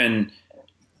field. And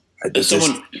as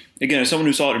someone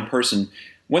who saw it in person,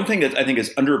 one thing that I think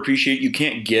is underappreciated, you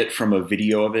can't get from a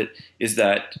video of it, is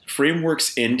that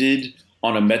Frameworks ended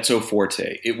on a mezzo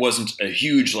forte. It wasn't a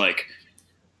huge,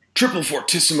 triple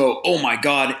fortissimo, oh my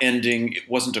God ending. It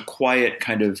wasn't a quiet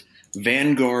kind of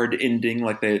Vanguard ending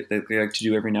like they like to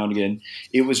do every now and again.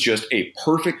 It was just a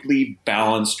perfectly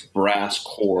balanced brass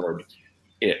chord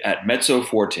at mezzo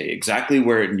forte, exactly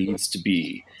where it needs to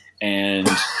be, and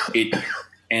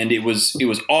it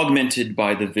was augmented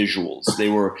by the visuals. They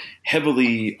were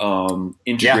heavily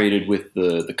integrated with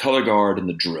the color guard and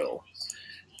the drill,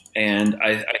 and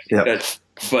I think that.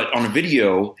 But on a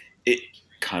video, it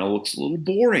kind of looks a little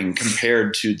boring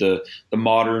compared to the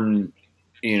modern.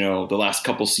 The last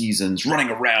couple seasons running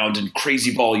around in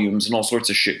crazy volumes and all sorts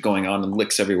of shit going on and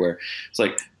licks everywhere. It's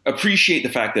like, appreciate the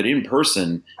fact that in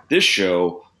person, this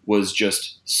show was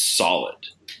just solid.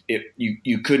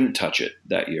 You couldn't touch it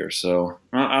that year. So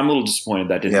I'm a little disappointed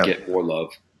that didn't get more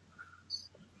love.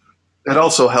 It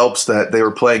also helps that they were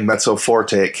playing mezzo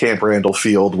forte at Camp Randall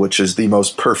Field, which is the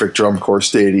most perfect drum corps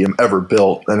stadium ever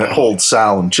built. And it holds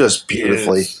sound just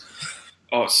beautifully.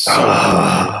 Oh, so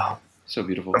beautiful. So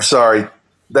beautiful. I'm sorry.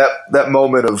 That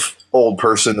moment of old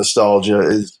person nostalgia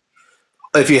is,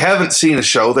 if you haven't seen a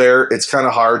show there, it's kind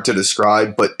of hard to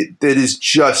describe, but it is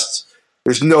just,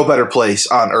 there's no better place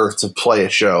on earth to play a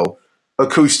show.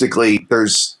 Acoustically,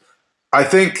 I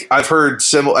think I've heard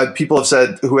people have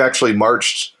said who actually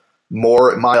marched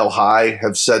more at Mile High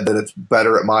have said that it's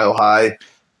better at Mile High.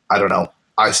 I don't know.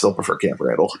 I still prefer Camp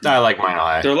Randall. I like Mile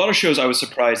High. There are a lot of shows I was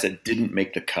surprised that didn't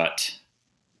make the cut.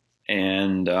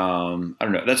 And I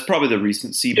don't know. That's probably the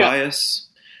recency bias.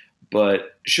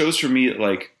 But shows for me,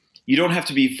 you don't have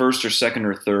to be first or second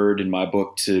or third in my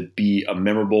book to be a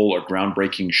memorable or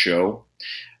groundbreaking show.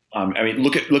 I mean,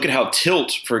 look at how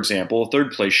Tilt, for example, a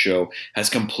third place show, has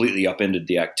completely upended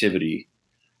the activity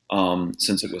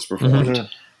since it was performed.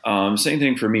 Same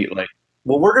thing for me. Like,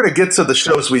 well, we're going to get to the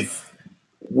shows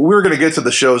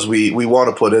we want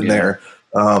to put in there.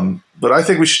 But I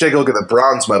think we should take a look at the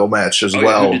bronze medal match as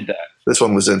well. Yeah, who did that? This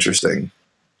one was interesting.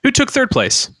 Who took third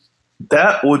place?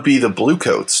 That would be the Blue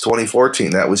Coats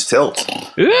 2014. That was Tilt.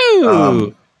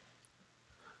 Ooh.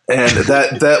 And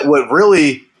that would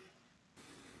really.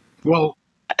 Well,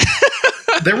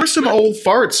 there were some old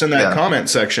farts in that comment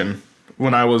section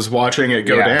when I was watching it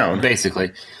go down.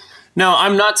 Basically. No,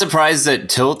 I'm not surprised that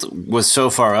Tilt was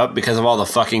so far up because of all the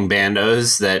fucking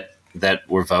bandos that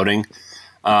were voting.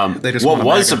 What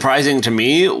was surprising to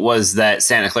me was that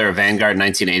Santa Clara Vanguard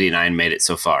 1989 made it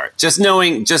so far. Just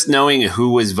knowing who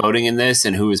was voting in this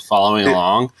and who was following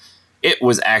along, it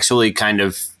was actually kind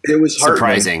of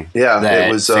surprising. That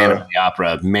it was Phantom of the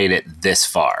Opera made it this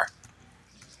far.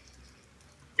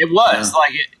 It was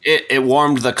like it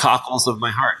warmed the cockles of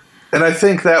my heart. And I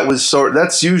think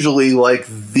that's usually like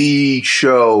the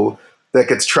show that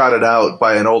gets trotted out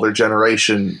by an older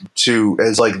generation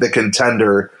as like the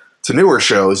contender to newer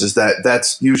shows. Is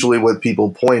that's usually what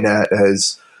people point at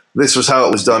as this was how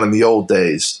it was done in the old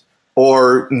days,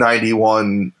 or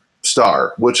 91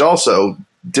 Star, which also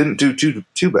didn't do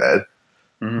too bad.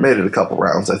 Made it a couple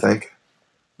rounds, I think.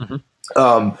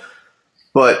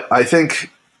 But I think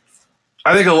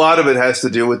a lot of it has to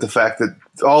do with the fact that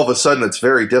all of a sudden it's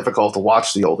very difficult to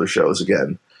watch the older shows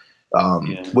again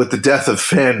with the death of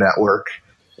Fan Network.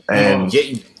 And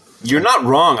you're not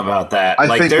wrong about that.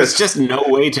 I think there's just no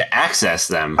way to access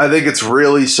them. I think it's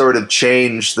really sort of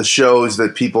changed the shows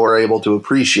that people are able to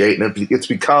appreciate, and it's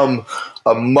become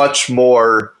a much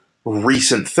more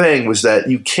recent thing. Was that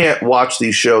you can't watch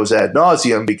these shows ad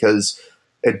nauseum because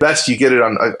at best you get it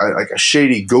on like a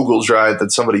shady Google Drive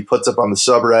that somebody puts up on the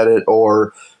subreddit,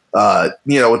 or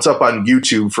it's up on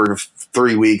YouTube for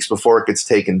 3 weeks before it gets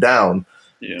taken down.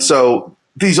 Yeah. So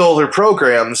these older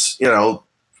programs,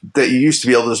 that you used to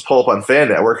be able to just pull up on Fan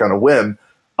Network on a whim,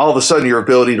 all of a sudden your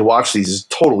ability to watch these is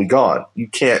totally gone. You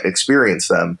can't experience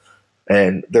them,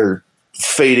 and they're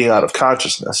fading out of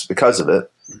consciousness because of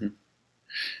it. Mm-hmm.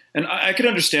 And I can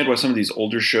understand why some of these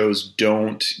older shows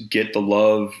don't get the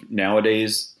love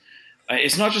nowadays.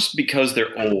 It's not just because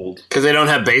they're old. Because they don't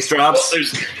have bass drops?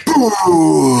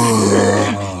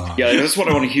 Yeah, that's what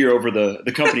I want to hear over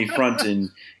the company front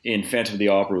in Phantom of the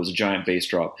Opera was a giant bass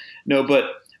drop. No, but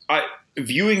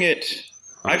viewing it,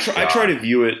 I try to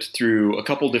view it through a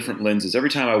couple different lenses. Every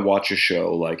time I watch a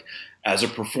show, like as a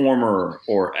performer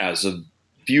or as a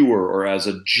viewer or as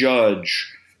a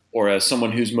judge or as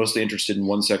someone who's mostly interested in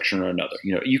one section or another.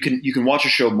 You can watch a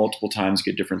show multiple times,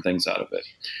 get different things out of it.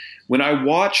 When I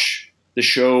watch the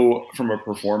show from a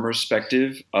performer's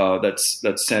perspective, that's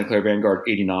Santa Clara Vanguard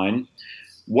 89,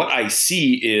 what I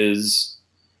see is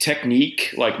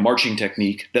technique, like marching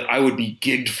technique, that I would be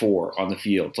gigged for on the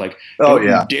field. Like, don't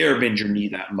you dare bend your knee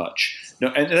that much. No,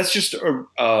 and that's just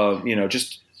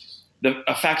just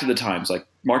a fact of the times. Like,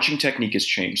 marching technique has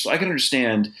changed. So I can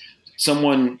understand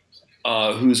someone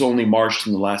who's only marched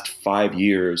in the last 5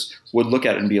 years would look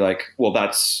at it and be like, well,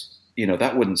 that's,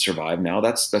 that wouldn't survive now.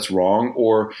 That's wrong.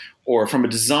 Or from a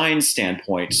design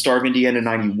standpoint, Star of Indiana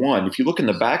 91, if you look in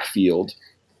the backfield,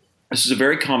 this is a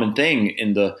very common thing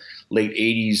in the late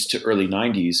 80s to early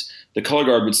 90s. The color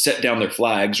guard would set down their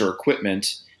flags or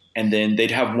equipment, and then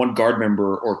they'd have one guard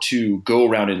member or two go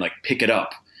around and like pick it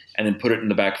up and then put it in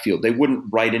the backfield. They wouldn't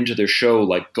write into their show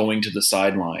like going to the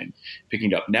sideline,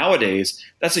 picking it up. Nowadays,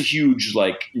 that's a huge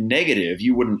like negative.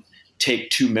 You wouldn't take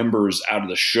two members out of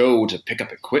the show to pick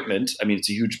up equipment. I mean, it's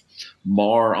a huge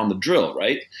mar on the drill,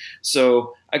 right?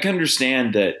 So I can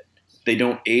understand that they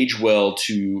don't age well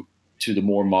to the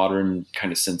more modern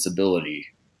kind of sensibility.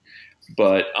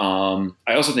 But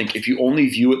I also think if you only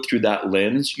view it through that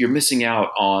lens, you're missing out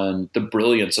on the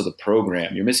brilliance of the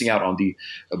program. You're missing out on the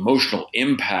emotional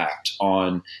impact,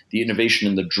 on the innovation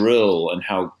in the drill and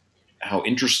how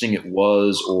interesting it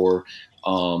was, or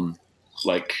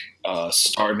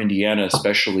Star of Indiana,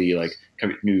 especially like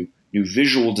kind of new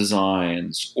visual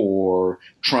designs or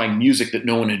trying music that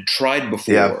no one had tried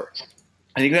before. Yeah.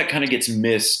 I think that kind of gets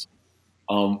missed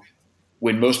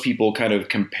when most people kind of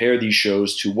compare these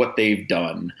shows to what they've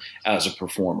done as a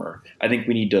performer. I think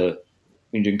we need to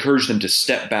encourage them to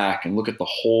step back and look at the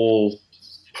whole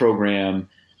program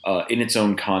in its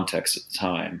own context at the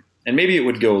time. And maybe it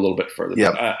would go a little bit further. Yeah.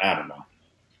 But I don't know.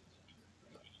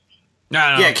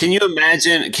 Yeah, can you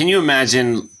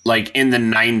imagine like in the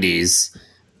 90s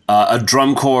a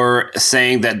drum corps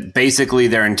saying that basically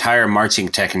their entire marching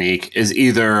technique is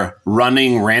either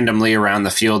running randomly around the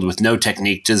field with no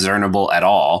technique discernible at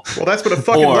all. Well, that's what it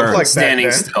fucking looked like standing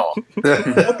back then. still.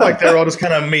 It looked like they're all just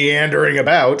kind of meandering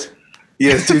about.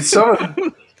 Yeah, dude,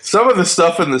 some of the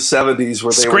stuff in the 70s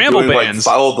where they Scramble were doing bands.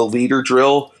 like follow the leader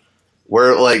drill,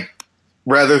 where like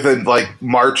rather than like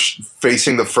march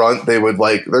facing the front, they would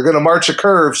like they're gonna march a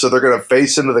curve, so they're gonna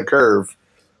face into the curve.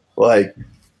 Like,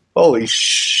 holy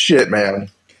shit, man.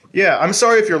 Yeah, I'm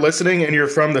sorry if you're listening and you're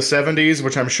from the 70s,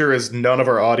 which I'm sure is none of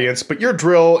our audience, but your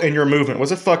drill and your movement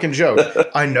was a fucking joke.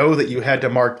 I know that you had to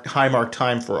high mark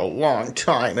time for a long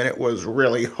time, and it was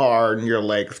really hard, and your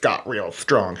legs got real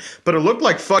strong. But it looked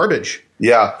like garbage.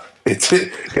 Yeah.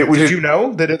 Did you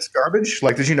know that it's garbage?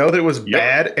 Like, did you know that it was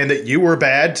bad and that you were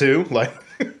bad too? Like,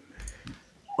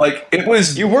 it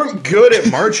was... You weren't good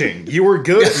at marching. You were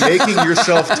good at making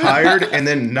yourself tired and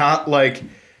then not, like,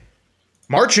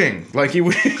 marching. Like, you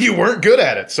weren't good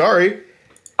at it. Sorry.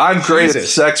 I'm great at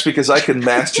Jesus. sex because I can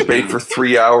masturbate for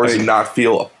 3 hours and not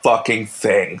feel a fucking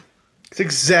thing. It's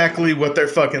exactly what they're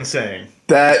fucking saying.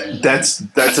 That's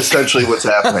essentially what's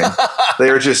happening. They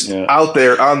are just out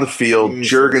there on the field,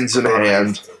 Jergens in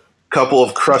hand, couple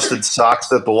of crusted socks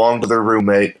that belong to their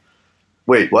roommate.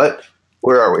 Wait, what?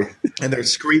 Where are we? And they're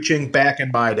screeching back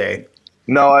in my day.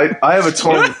 No, I have a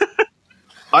 20.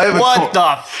 What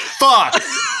the fuck?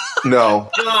 No.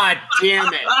 God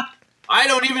damn it. I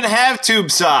don't even have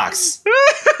tube socks.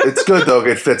 It's good, though.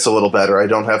 It fits a little better. I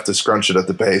don't have to scrunch it at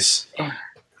the base.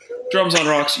 Drums on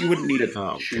Rocks, you wouldn't need a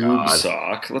tube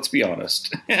sock. Let's be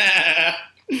honest.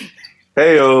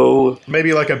 Heyo.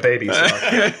 Maybe like a baby sock.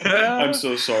 I'm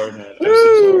so sorry, man. I'm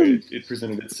so sorry. It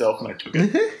presented itself and I took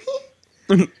it.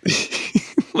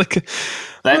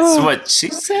 That's what she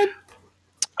said?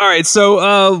 All right,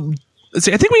 so let's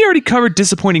see. I think we already covered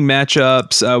disappointing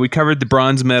matchups. We covered the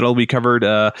bronze medal. We covered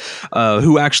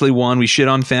who actually won. We shit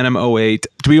on Phantom 08.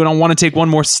 Do we want to take one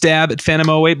more stab at Phantom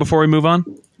 08 before we move on?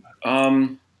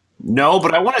 No,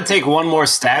 but I want to take one more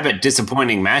stab at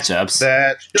disappointing matchups.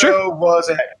 That show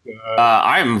wasn't good.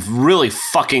 I'm really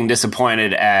fucking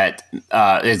disappointed at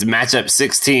it's matchup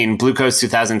 16, Blue Coats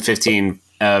 2015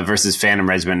 versus Phantom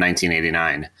Regiment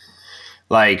 1989.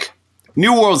 Like,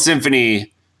 New World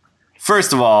Symphony,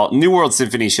 first of all, New World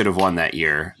Symphony should have won that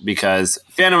year because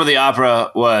Phantom of the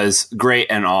Opera was great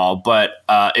and all, but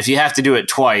if you have to do it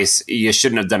twice, you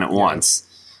shouldn't have done it once.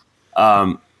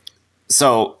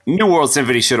 So New World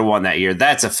Symphony should have won that year.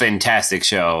 That's a fantastic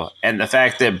show. And the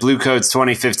fact that Blue Coats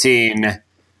 2015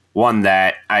 won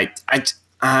that, I'm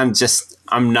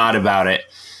not about it.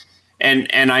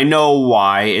 And I know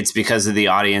why. It's because of the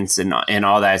audience and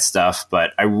all that stuff.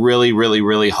 But I really, really,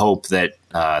 really hope that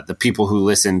the people who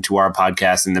listen to our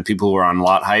podcast and the people who are on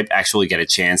Lot Hype actually get a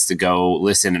chance to go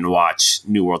listen and watch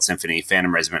New World Symphony,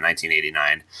 Phantom Regiment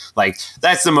 1989. Like,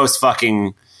 that's the most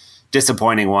fucking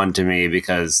disappointing one to me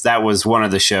because that was one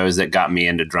of the shows that got me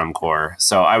into drum corps.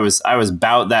 So I was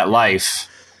about that life,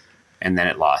 and then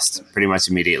it lost pretty much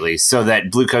immediately. So that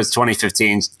Blue Coats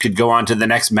 2015 could go on to the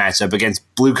next matchup against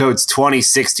Blue Coats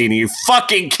 2016. Are you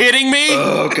fucking kidding me?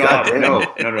 Oh God, no.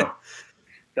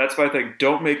 That's why I think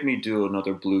don't make me do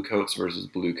another Blue Coats versus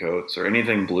Blue Coats or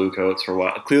anything Blue Coats for a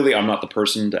while. Clearly, I'm not the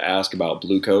person to ask about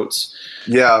Blue Coats.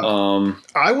 Yeah.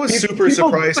 I was super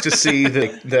surprised to see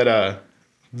that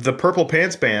the Purple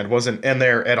Pants Band wasn't in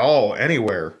there at all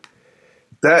anywhere.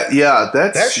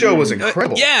 That show was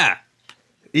incredible. Yeah.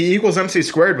 E equals MC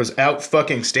squared was out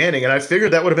fucking standing, and I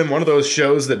figured that would have been one of those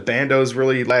shows that bandos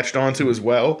really latched onto as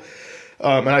well.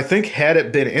 And I think had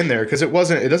it been in there, because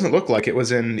it doesn't look like it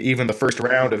was in even the first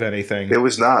round of anything. It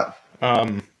was not.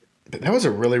 But that was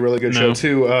a really, really good show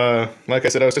too. Like I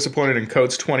said, I was disappointed in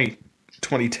Coats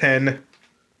 2010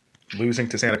 losing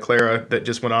to Santa Clara. That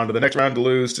just went on to the next round to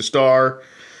lose to Star.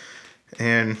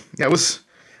 And yeah, it was.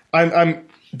 I'm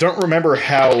don't remember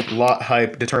how Lot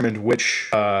Hype determined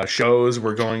which shows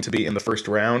were going to be in the first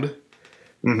round,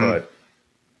 but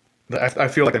I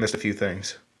feel like I missed a few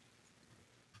things.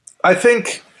 I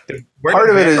think part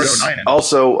of it is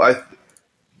also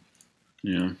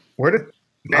Where did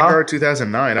Vanguard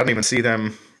 2009? I don't even see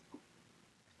them.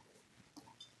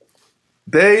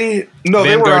 They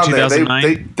were on there.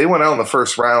 They went out in the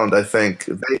first round, I think.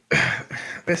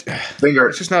 It's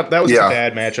just not. That was just a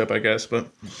bad matchup, I guess. But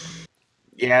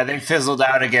yeah, they fizzled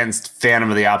out against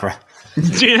Phantom of the Opera.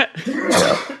 Yeah.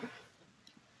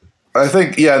 I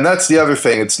think, and that's the other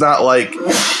thing. It's not like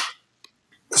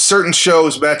certain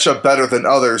shows match up better than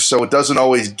others, so it doesn't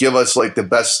always give us like the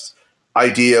best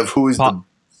idea of who's the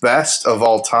best of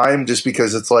all time, just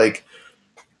because it's like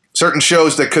certain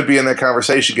shows that could be in that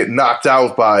conversation get knocked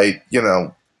out by,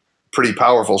 pretty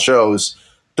powerful shows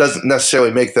doesn't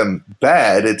necessarily make them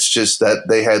bad. It's just that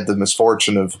they had the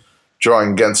misfortune of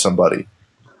drawing against somebody.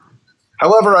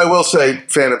 However, I will say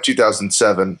Phantom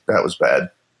 2007, that was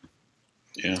bad.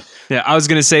 Yeah, I was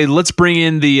going to say, let's bring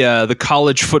in the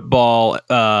college football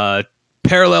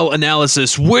parallel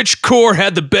analysis. Which corps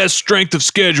had the best strength of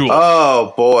schedule?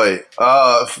 Oh, boy.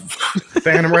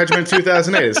 Phantom Regiment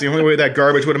 2008. It's the only way that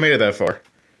garbage would have made it that far.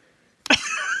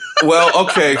 Well,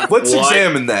 okay, let's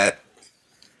examine that.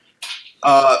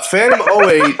 Phantom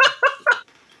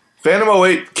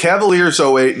 08, Cavaliers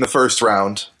 08 in the first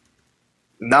round.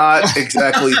 Not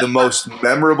exactly the most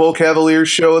memorable Cavaliers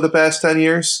show of the past 10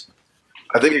 years.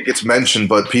 I think it gets mentioned,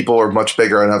 but people are much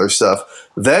bigger on other stuff.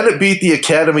 Then it beat the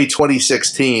Academy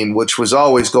 2016, which was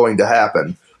always going to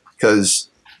happen because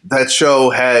that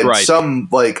show had some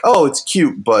it's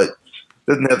cute, but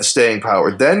didn't have the staying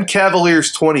power. Then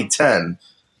Cavaliers 2010,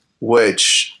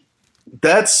 which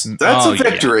that's a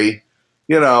victory.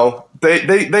 Yeah.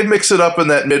 They mix it up in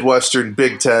that Midwestern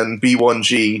Big Ten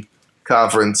B1G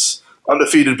conference.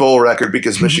 Undefeated bowl record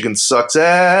because Michigan sucks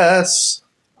ass.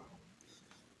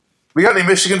 We got any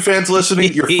Michigan fans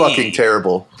listening? You're fucking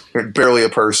terrible. You're barely a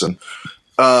person.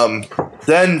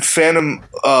 Then Phantom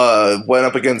went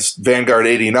up against Vanguard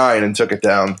 89 and took it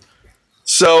down.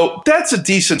 So that's a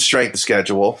decent strength of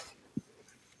schedule.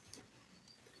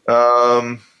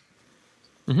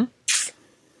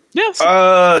 Yes.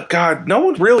 God, no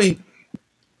one really.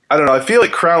 I don't know. I feel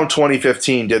like Crown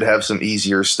 2015 did have some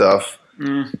easier stuff.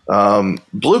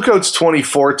 Bluecoats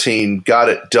 2014 got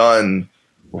it done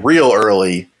real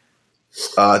early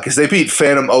because they beat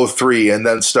Phantom 03 and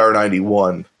then Star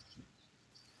 91.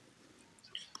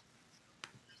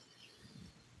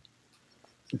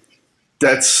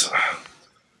 It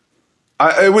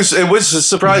was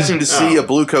surprising to see a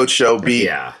Bluecoat show beat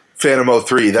Phantom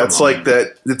 03. That's like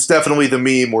that. It's definitely the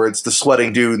meme where it's the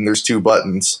sweating dude and there's two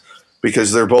buttons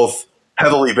because they're both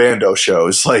heavily bando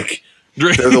shows. Like.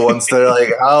 They're the ones that are like,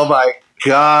 oh my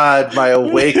God, my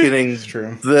awakening.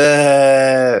 True.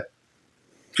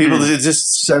 People, it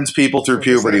just sends people through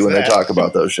puberty when they talk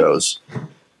about those shows.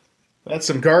 That's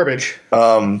some garbage.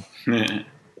 Right.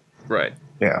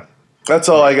 Yeah. That's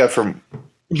all I got from.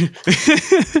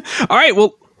 All right.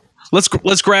 Well,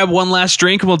 let's grab one last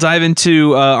drink and we'll dive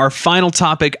into our final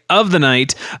topic of the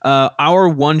night. Our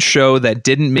one show that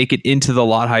didn't make it into the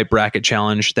Lot Hype Bracket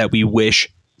Challenge that we wish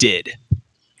did.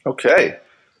 Okay.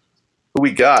 Who we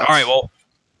got? All right. Well,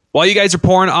 while you guys are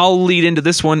pouring, I'll lead into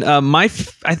this one. I'll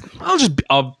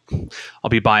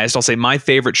be biased. I'll say my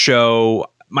favorite show,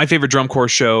 my favorite drum corps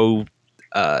show.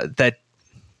 Let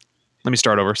me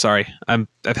start over. Sorry, I've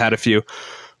had a few.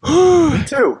 Me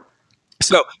too.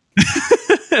 So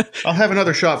I'll have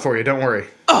another shot for you. Don't worry.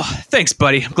 Oh, thanks,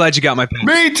 buddy. I'm glad you got my pen.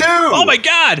 Me too. Oh my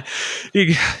God,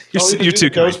 you're too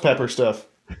ghost pepper stuff.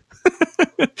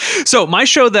 So my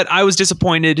show that I was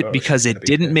disappointed because it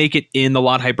didn't make it in the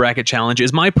Lot Hype Bracket Challenge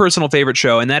is my personal favorite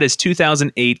show, and that is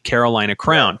 2008 Carolina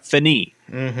Crown, Fini.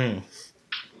 Mm-hmm.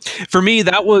 For me,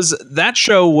 that was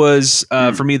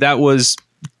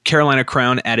Carolina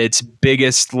Crown at its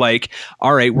biggest. Like,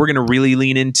 all right, we're going to really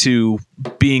lean into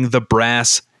being the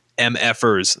brass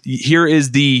MFers. Here is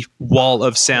the wall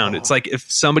of sound. It's like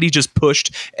if somebody just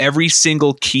pushed every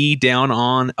single key down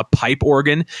on a pipe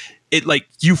organ. It like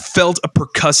you felt a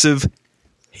percussive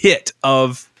hit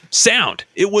of sound.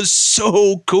 It was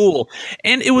so cool.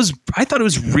 And I thought it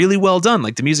was really well done.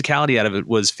 Like the musicality out of it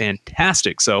was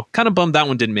fantastic. So kind of bummed that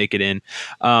one didn't make it in.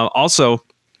 Also,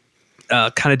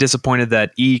 kind of disappointed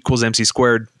that E = MC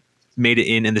squared made it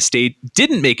in and the stage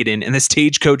didn't make it in and the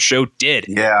Stagecoach show did.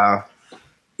 Yeah.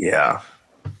 Yeah.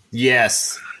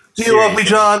 Yes. Do you love me,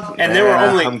 John? And they were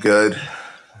only. I'm good.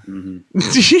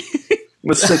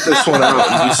 Let's take this one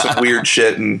out and do some weird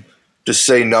shit and just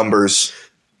say numbers.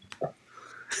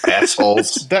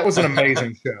 Assholes. That was an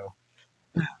amazing show.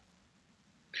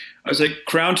 I was like,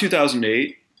 Crown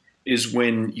 2008 is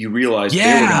when you realize they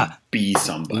were going to be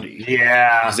somebody.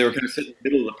 Yeah. Because they were kind of sitting in the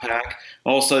middle of the pack.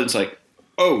 All of a sudden, it's like,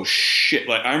 oh, shit.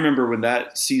 Like, I remember when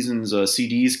that season's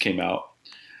CDs came out.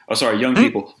 Oh, sorry, Young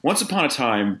People. Once upon a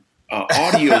time,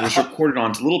 audio was recorded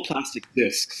onto little plastic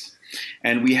discs.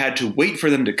 And we had to wait for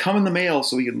them to come in the mail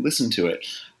so we could listen to it.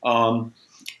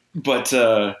 But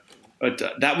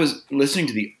that was listening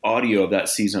to the audio of that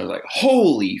season. I was like,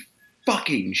 holy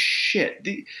fucking shit.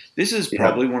 This is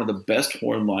probably one of the best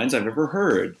horn lines I've ever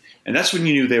heard. And that's when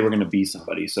you knew they were going to be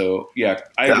somebody. So, yeah,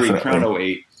 I agree. Crown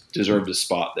 08 deserved a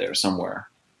spot there somewhere.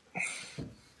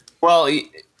 Well,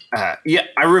 yeah,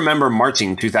 I remember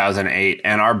marching 2008,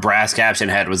 and our brass caption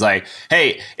head was like,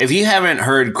 hey, if you haven't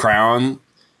heard Crown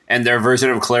and their version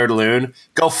of Claire de Lune,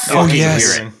 go fucking hear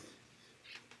it.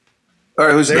 All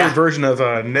right, who's Their next? version of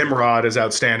Nimrod is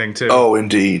outstanding too. Oh,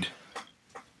 indeed.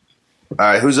 All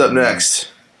right, who's up next?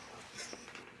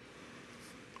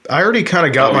 I already kind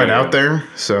of got mine out there,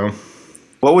 so.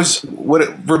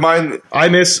 Remind.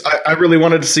 I really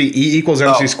wanted to see E equals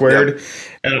MC squared,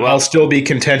 and I'll still be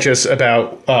contentious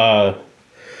about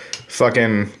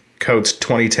fucking Coates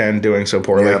 2010 doing so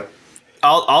poorly. Yeah.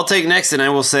 I'll take next, and I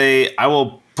will say I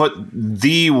will put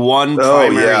the one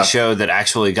primary show that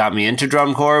actually got me into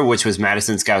drum corps, which was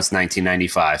Madison Scouts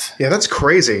 1995. Yeah, that's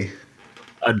crazy.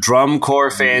 A drum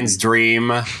corps fan's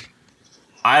dream.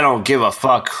 I don't give a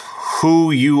fuck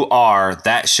who you are.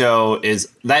 That show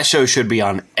should be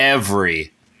on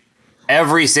every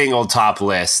single top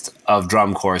list of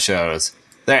drum corps shows.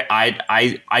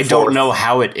 I don't know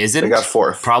how it isn't. They got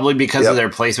fourth. Probably because of their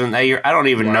placement that year. I don't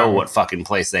even know what fucking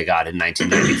place they got in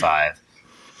 1995.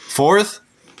 Fourth?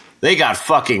 They got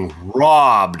fucking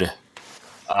robbed.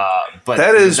 But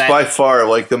that is by far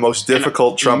like the most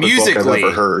difficult trumpet book I've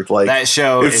ever heard. Like that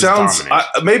show, it sounds.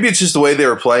 Maybe it's just the way they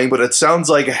were playing, but it sounds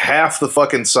like half the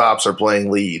fucking sops are playing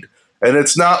lead, and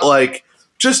it's not like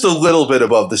just a little bit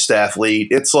above the staff lead.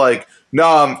 It's like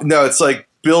no, it's like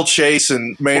Bill Chase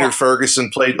and Maynard Ferguson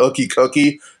played Ookie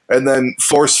Cookie, and then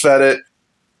force fed it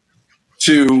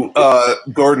to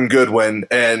Gordon Goodwin,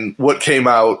 and what came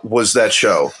out was that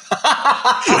show.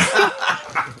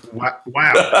 Wow.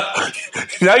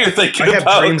 Now you're thinking I have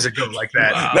dreams that go like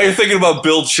that. Wow. Now you're thinking about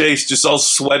Bill Chase just all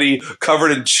sweaty,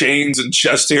 covered in chains and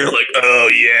chest hair, like, oh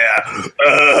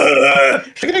yeah.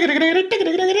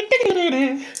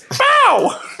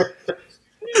 Ow!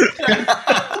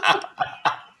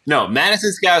 No,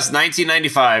 Madison Scouts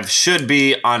 1995 should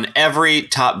be on every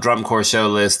top drum corps show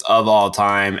list of all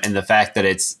time, and the fact that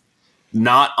it's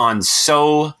not on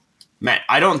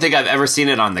I don't think I've ever seen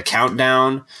it on the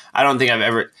countdown. I don't think I've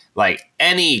ever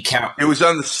any count. It was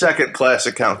on the second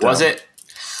classic countdown. Was it?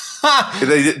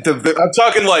 I'm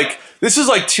talking this is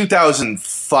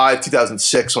 2005,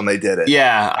 2006 when they did it.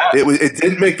 Yeah, it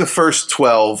didn't make the first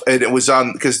 12, and it was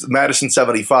on because Madison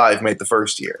 75 made the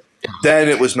first year. Then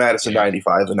it was Madison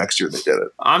 95 the next year they did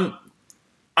it. I'm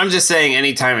just saying,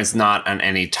 anytime it's not on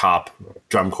any top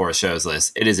drum corps shows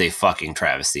list, it is a fucking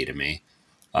travesty to me.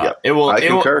 It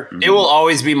will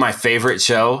always be my favorite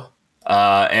show,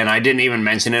 and I didn't even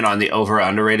mention it on the over or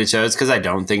underrated shows because I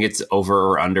don't think it's over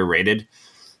or underrated.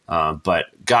 But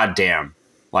goddamn,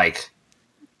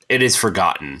 it is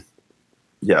forgotten.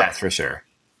 Yeah, that's for sure.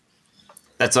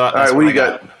 That's all. All right, what do you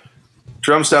got?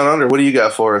 Drums Down Under. What do you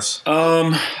got for us?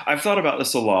 I've thought about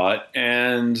this a lot,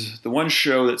 and the one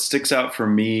show that sticks out for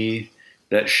me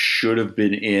that should have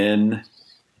been in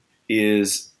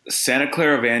is Santa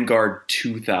Clara Vanguard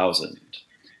 2000.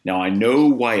 Now I know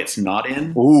why it's not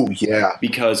in. Ooh, yeah,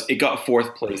 because it got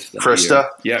fourth place. Krista,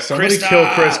 yeah, somebody kill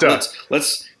Krista.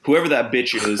 Let's whoever that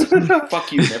bitch is,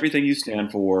 fuck you and everything you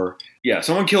stand for. Yeah,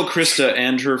 someone kill Krista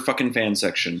and her fucking fan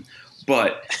section.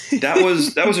 But that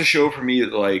was a show for me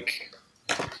that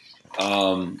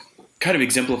kind of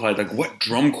exemplified what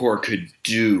drum corps could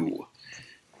do.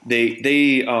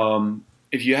 They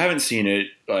if you haven't seen it,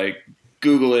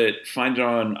 Google it, find it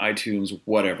on iTunes,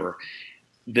 whatever.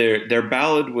 Their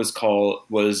ballad was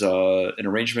an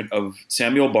arrangement of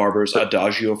Samuel Barber's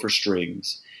Adagio for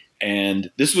Strings, and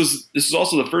this was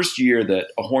also the first year that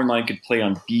a horn line could play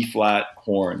on B flat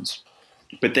horns,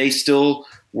 but they still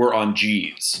were on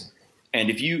G's. And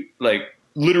if you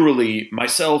literally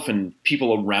myself and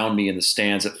people around me in the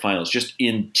stands at finals just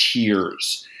in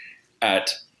tears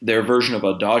at their version of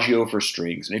Adagio for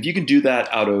Strings, and if you can do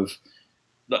that out of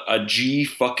a G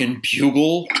fucking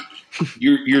bugle,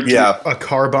 you're a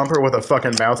car bumper with a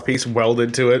fucking mouthpiece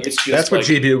welded to it. That's what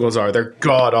G bugles are. They're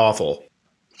god awful.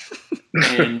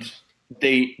 And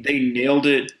they nailed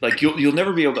it. You'll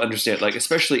never be able to understand.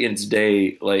 Especially in its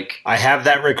day. I have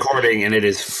that recording and it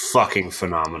is fucking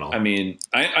phenomenal. I mean,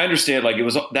 I understand. It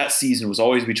was that season was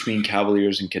always between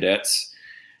Cavaliers and Cadets,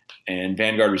 and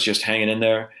Vanguard was just hanging in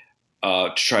there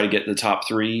to try to get the top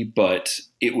three, but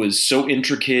it was so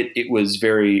intricate. It was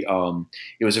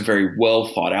it was a very well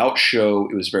thought out show.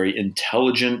 It was very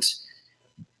intelligent,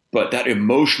 but that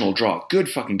emotional draw, good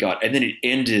fucking God. And then it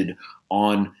ended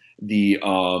on the,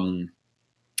 I'm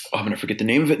going to forget the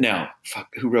name of it now.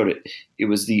 Fuck, who wrote it? It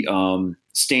was the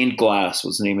Stained Glass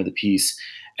was the name of the piece.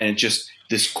 And just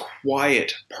this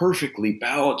quiet, perfectly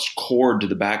balanced chord to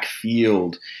the back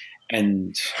field.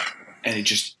 And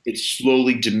it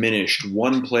slowly diminished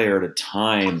one player at a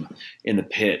time in the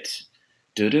pit.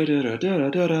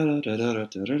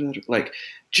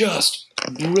 Just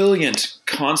brilliant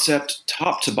concept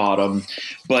top to bottom.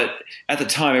 But at the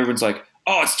time, everyone's like,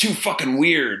 oh, it's too fucking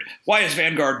weird. Why does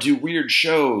Vanguard do weird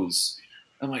shows?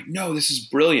 I'm like, no, this is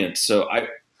brilliant. So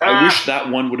I wish that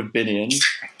one would have been in.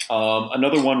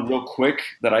 Another one real quick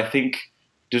that I think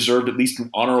deserved at least an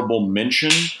honorable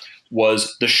mention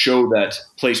was the show that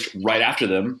placed right after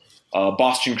them,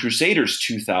 Boston Crusaders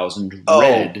 2000,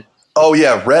 Red. Oh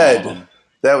yeah, Red.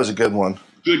 That was a good one.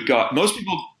 Good God. Most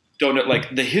people don't know,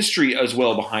 like, the history as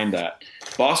well behind that.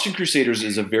 Boston Crusaders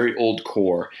is a very old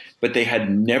core, but they had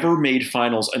never made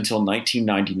finals until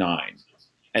 1999.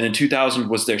 And then 2000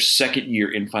 was their second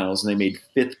year in finals, and they made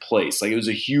 5th place. Like, it was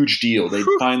a huge deal. They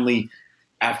finally,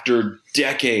 after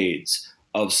decades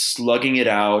of slugging it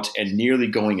out and nearly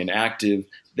going inactive,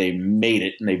 they made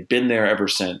it, and they've been there ever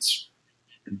since.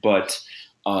 But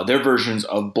their versions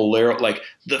of Bolero, like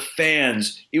the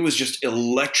fans, it was just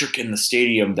electric in the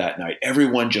stadium that night.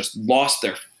 Everyone just lost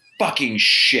their fucking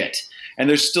shit. And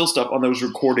there's still stuff on those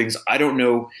recordings. I don't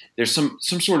know. There's some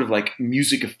sort of like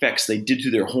music effects they did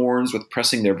to their horns with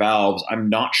pressing their valves. I'm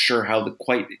not sure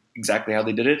quite exactly how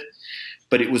they did it,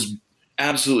 but it was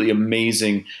absolutely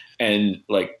amazing. And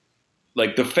like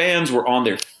the fans were on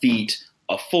their feet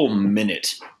a full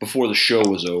minute before the show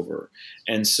was over.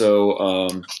 And so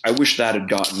I wish that had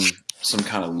gotten some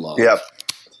kind of love. Yep.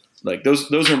 Like those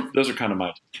are kind of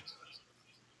my.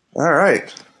 All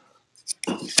right.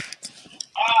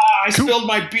 I spilled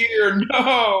my beer.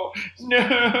 No.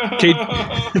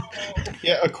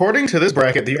 Yeah, according to this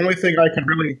bracket, the only thing I can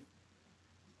really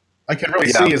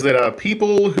see is that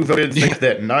people who voted think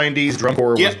that 90s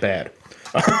drumcore was bad.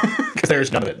 Because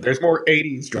there's none of it. There's more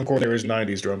 80s drumcore than there is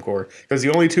 90s drumcore. Because the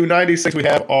only two 90s things we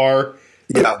have are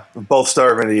both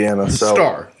Star of Indiana. So.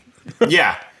 Star.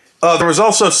 Yeah. There was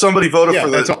also somebody voted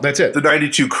for that's it. the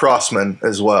 92 Crossman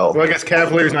as well. Well, I guess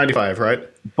Cavaliers 95, right?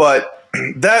 But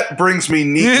that brings me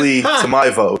neatly to my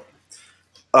vote.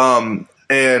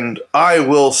 And I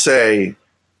will say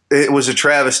it was a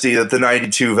travesty that the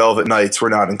 92 Velvet Knights were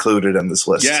not included in this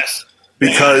list. Yes.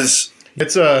 Because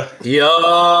it's it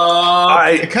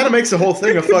kind of makes the whole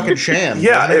thing a fucking sham.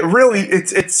 Yeah, it really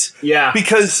it's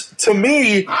because to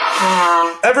me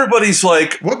everybody's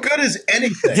like, what good is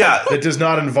anything that does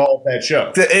not involve that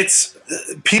show? It's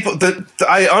people that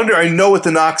I know what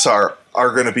the knocks are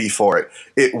going to be for it.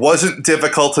 It wasn't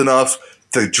difficult enough.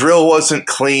 The drill wasn't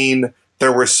clean.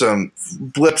 There were some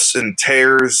blips and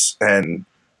tears and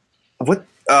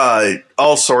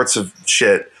all sorts of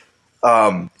shit.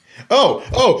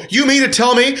 Oh, you mean to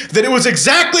tell me that it was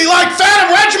exactly like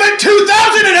Phantom Regiment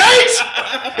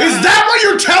 2008? Is that what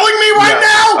you're telling me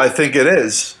now? I think it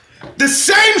is. The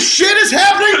same shit is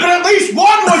happening, but at least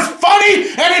one was funny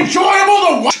and enjoyable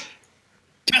to watch.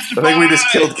 I think we just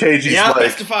killed KG's mic.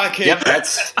 Testify, KG. Yep,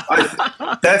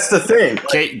 that's the thing.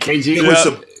 KG. It was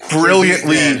a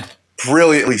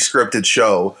brilliantly scripted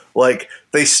show. Like,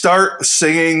 they start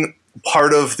singing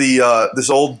part of the this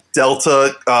old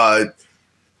Delta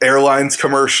Airlines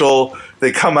commercial.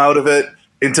 They come out of it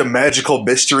into Magical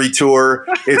Mystery Tour.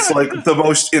 It's like the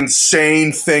most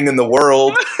insane thing in the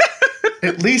world.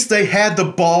 At least they had the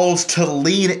balls to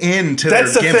lean into their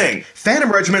gimmick. That's the thing.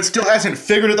 Phantom Regiment still hasn't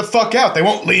figured it the fuck out. They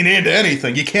won't lean into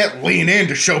anything. You can't lean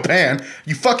into Chopin.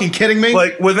 You fucking kidding me?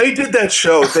 Like, when they did that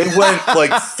show, they went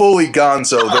like fully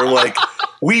gonzo. They're like,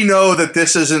 we know that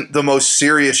this isn't the most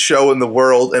serious show in the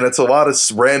world, and it's a lot of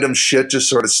random shit just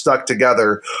sort of stuck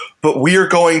together, but we are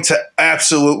going to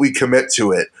absolutely commit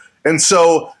to it. And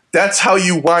so that's how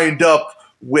you wind up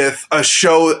with a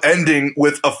show ending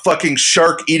with a fucking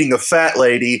shark eating a fat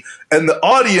lady, and the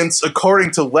audience,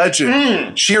 according to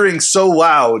legend, cheering so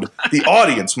loud, the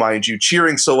audience, mind you,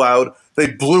 cheering so loud, they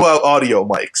blew out audio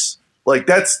mics. Like,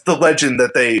 that's the legend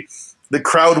that the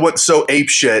crowd went so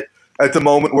apeshit at the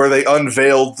moment where they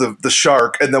unveiled the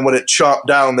shark, and then when it chopped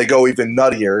down, they go even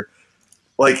nuttier.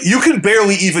 Like, you can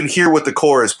barely even hear what the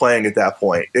core is playing at that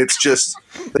point. It's just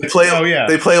they play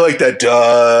like that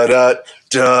da da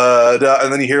da da,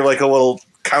 and then you hear like a little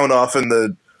count off in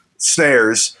the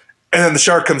snares, and then the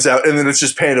shark comes out, and then it's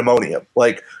just pandemonium.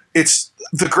 Like, it's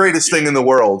the greatest thing in the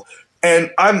world. And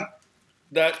even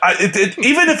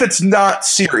if it's not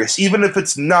serious, even if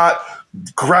it's not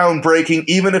groundbreaking,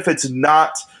 even if it's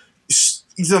not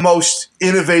the most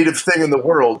innovative thing in the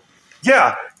world,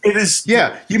 it is.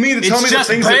 Yeah, you mean to tell me that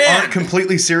things that aren't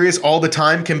completely serious all the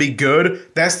time can be good?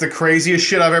 That's the craziest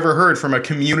shit I've ever heard from a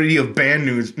community of band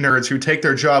nerds who take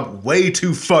their job way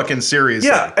too fucking seriously.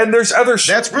 Yeah, and there's other.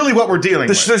 That's really what we're dealing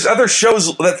with. There's other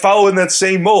shows that follow in that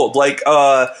same mold, like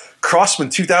Crossman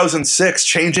 2006,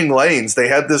 Changing Lanes. They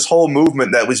had this whole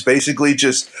movement that was basically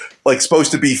just like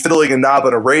supposed to be fiddling a knob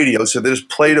on a radio. So they just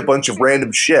played a bunch of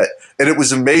random shit. And it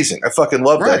was amazing. I fucking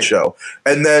loved that show.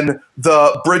 And then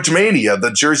the Bridge Mania,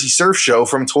 the Jersey Surf show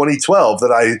from 2012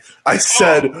 that I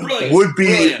said would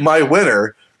be my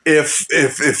winner if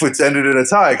it's ended in a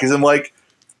tie. Because I'm like,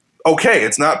 okay,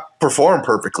 it's not performed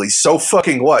perfectly. So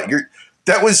fucking what?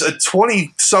 That was a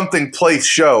 20-something place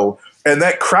show. And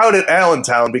that crowd at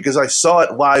Allentown, because I saw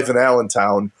it live in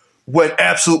Allentown, went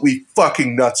absolutely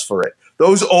fucking nuts for it.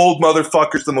 Those old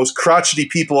motherfuckers, the most crotchety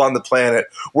people on the planet,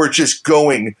 were just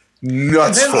going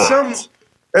nuts for it.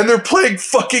 And they're playing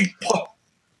fucking...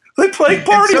 They played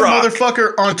party rock. Some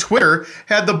motherfucker on Twitter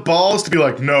had the balls to be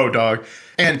like, no, dog.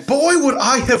 And boy, would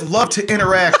I have loved to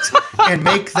interact and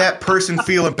make that person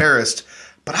feel embarrassed.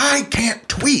 But I can't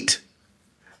tweet.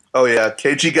 Oh, yeah.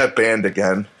 KG got banned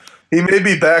again. He may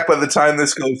be back by the time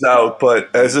this goes out,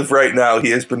 but as of right now, he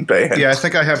has been banned. Yeah, I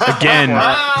think I have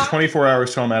 24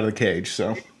 hours till I'm out of the cage,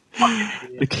 so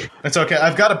it's okay.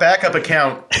 I've got a backup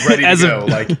account ready to go,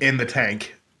 like in the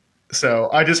tank. So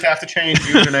I just have to change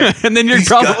username. And then you're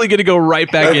probably going to go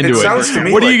right back into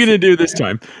it. What are you going to do this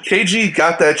time? KG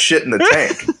got that shit in the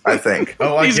tank, I think.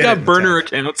 He's got burner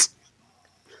accounts.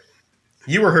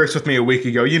 You rehearsed with me a week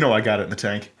ago. You know I got it in the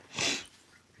tank.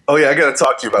 Oh, yeah, I got to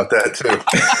talk to you about that, too.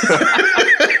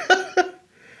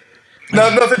 No,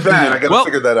 nothing bad. I got to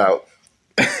figure that out.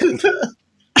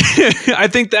 I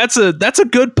think that's a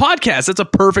good podcast. That's a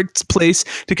perfect place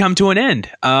to come to an end.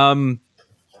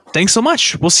 Thanks so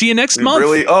much. We'll see you next month.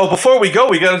 Before we go,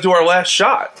 we got to do our last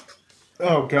shot.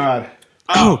 Oh, God.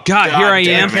 Oh, God, here I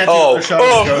am. I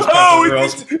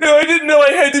didn't know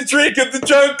I had to drink at the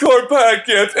Drunk Core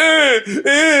podcast.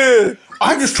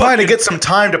 I'm just trying to get some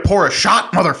time to pour a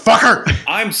shot, motherfucker.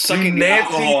 I'm sucking the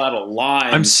alcohol out of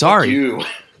lime. I'm sorry. You.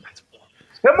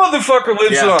 That motherfucker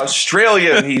lives in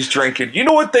Australia and he's drinking. You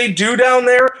know what they do down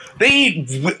there? They eat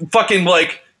fucking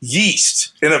like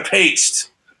yeast in a paste.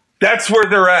 That's where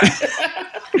they're at.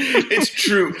 It's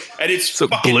true. And it's so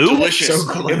fucking glue? delicious.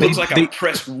 So it looks like a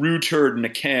pressed roux turd in a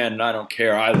can. I don't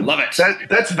care. I love it.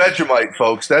 That's Vegemite,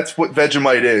 folks. That's what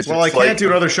Vegemite is. Well, I can't do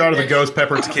another shot of the ghost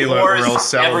pepper tequila or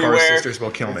else Saladbar sisters will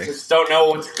kill me. Just don't know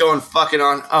what's going fucking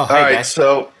on. Oh, hey, all right, guys.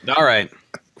 so... All right.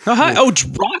 Oh, hi. Oh,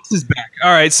 Drox is back. All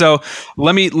right, so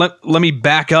let me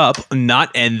back up,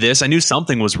 not end this. I knew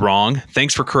something was wrong.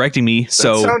 Thanks for correcting me That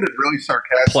sounded really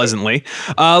sarcastic. pleasantly.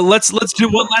 Let's do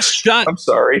one last shot. I'm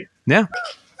sorry. Yeah.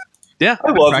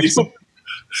 I love you.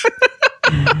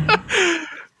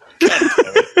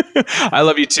 I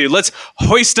love you too. Let's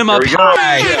hoist them up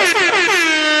high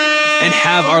and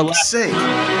have our last.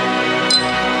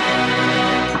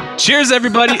 Cheers,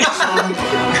 everybody.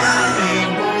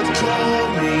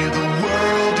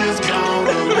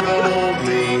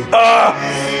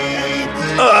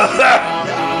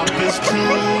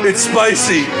 It's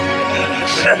spicy.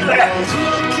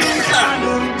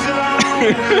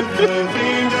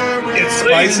 It's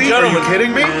spicy? Are you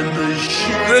kidding me?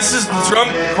 This is the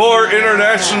Drunk Core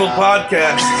International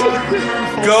Podcast.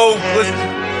 Go,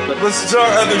 let's start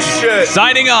other shit.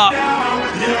 Signing off.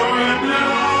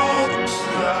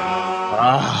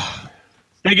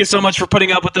 Thank you so much for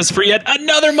putting up with us for yet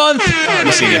another month.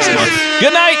 We'll see you next month.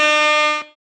 Good night.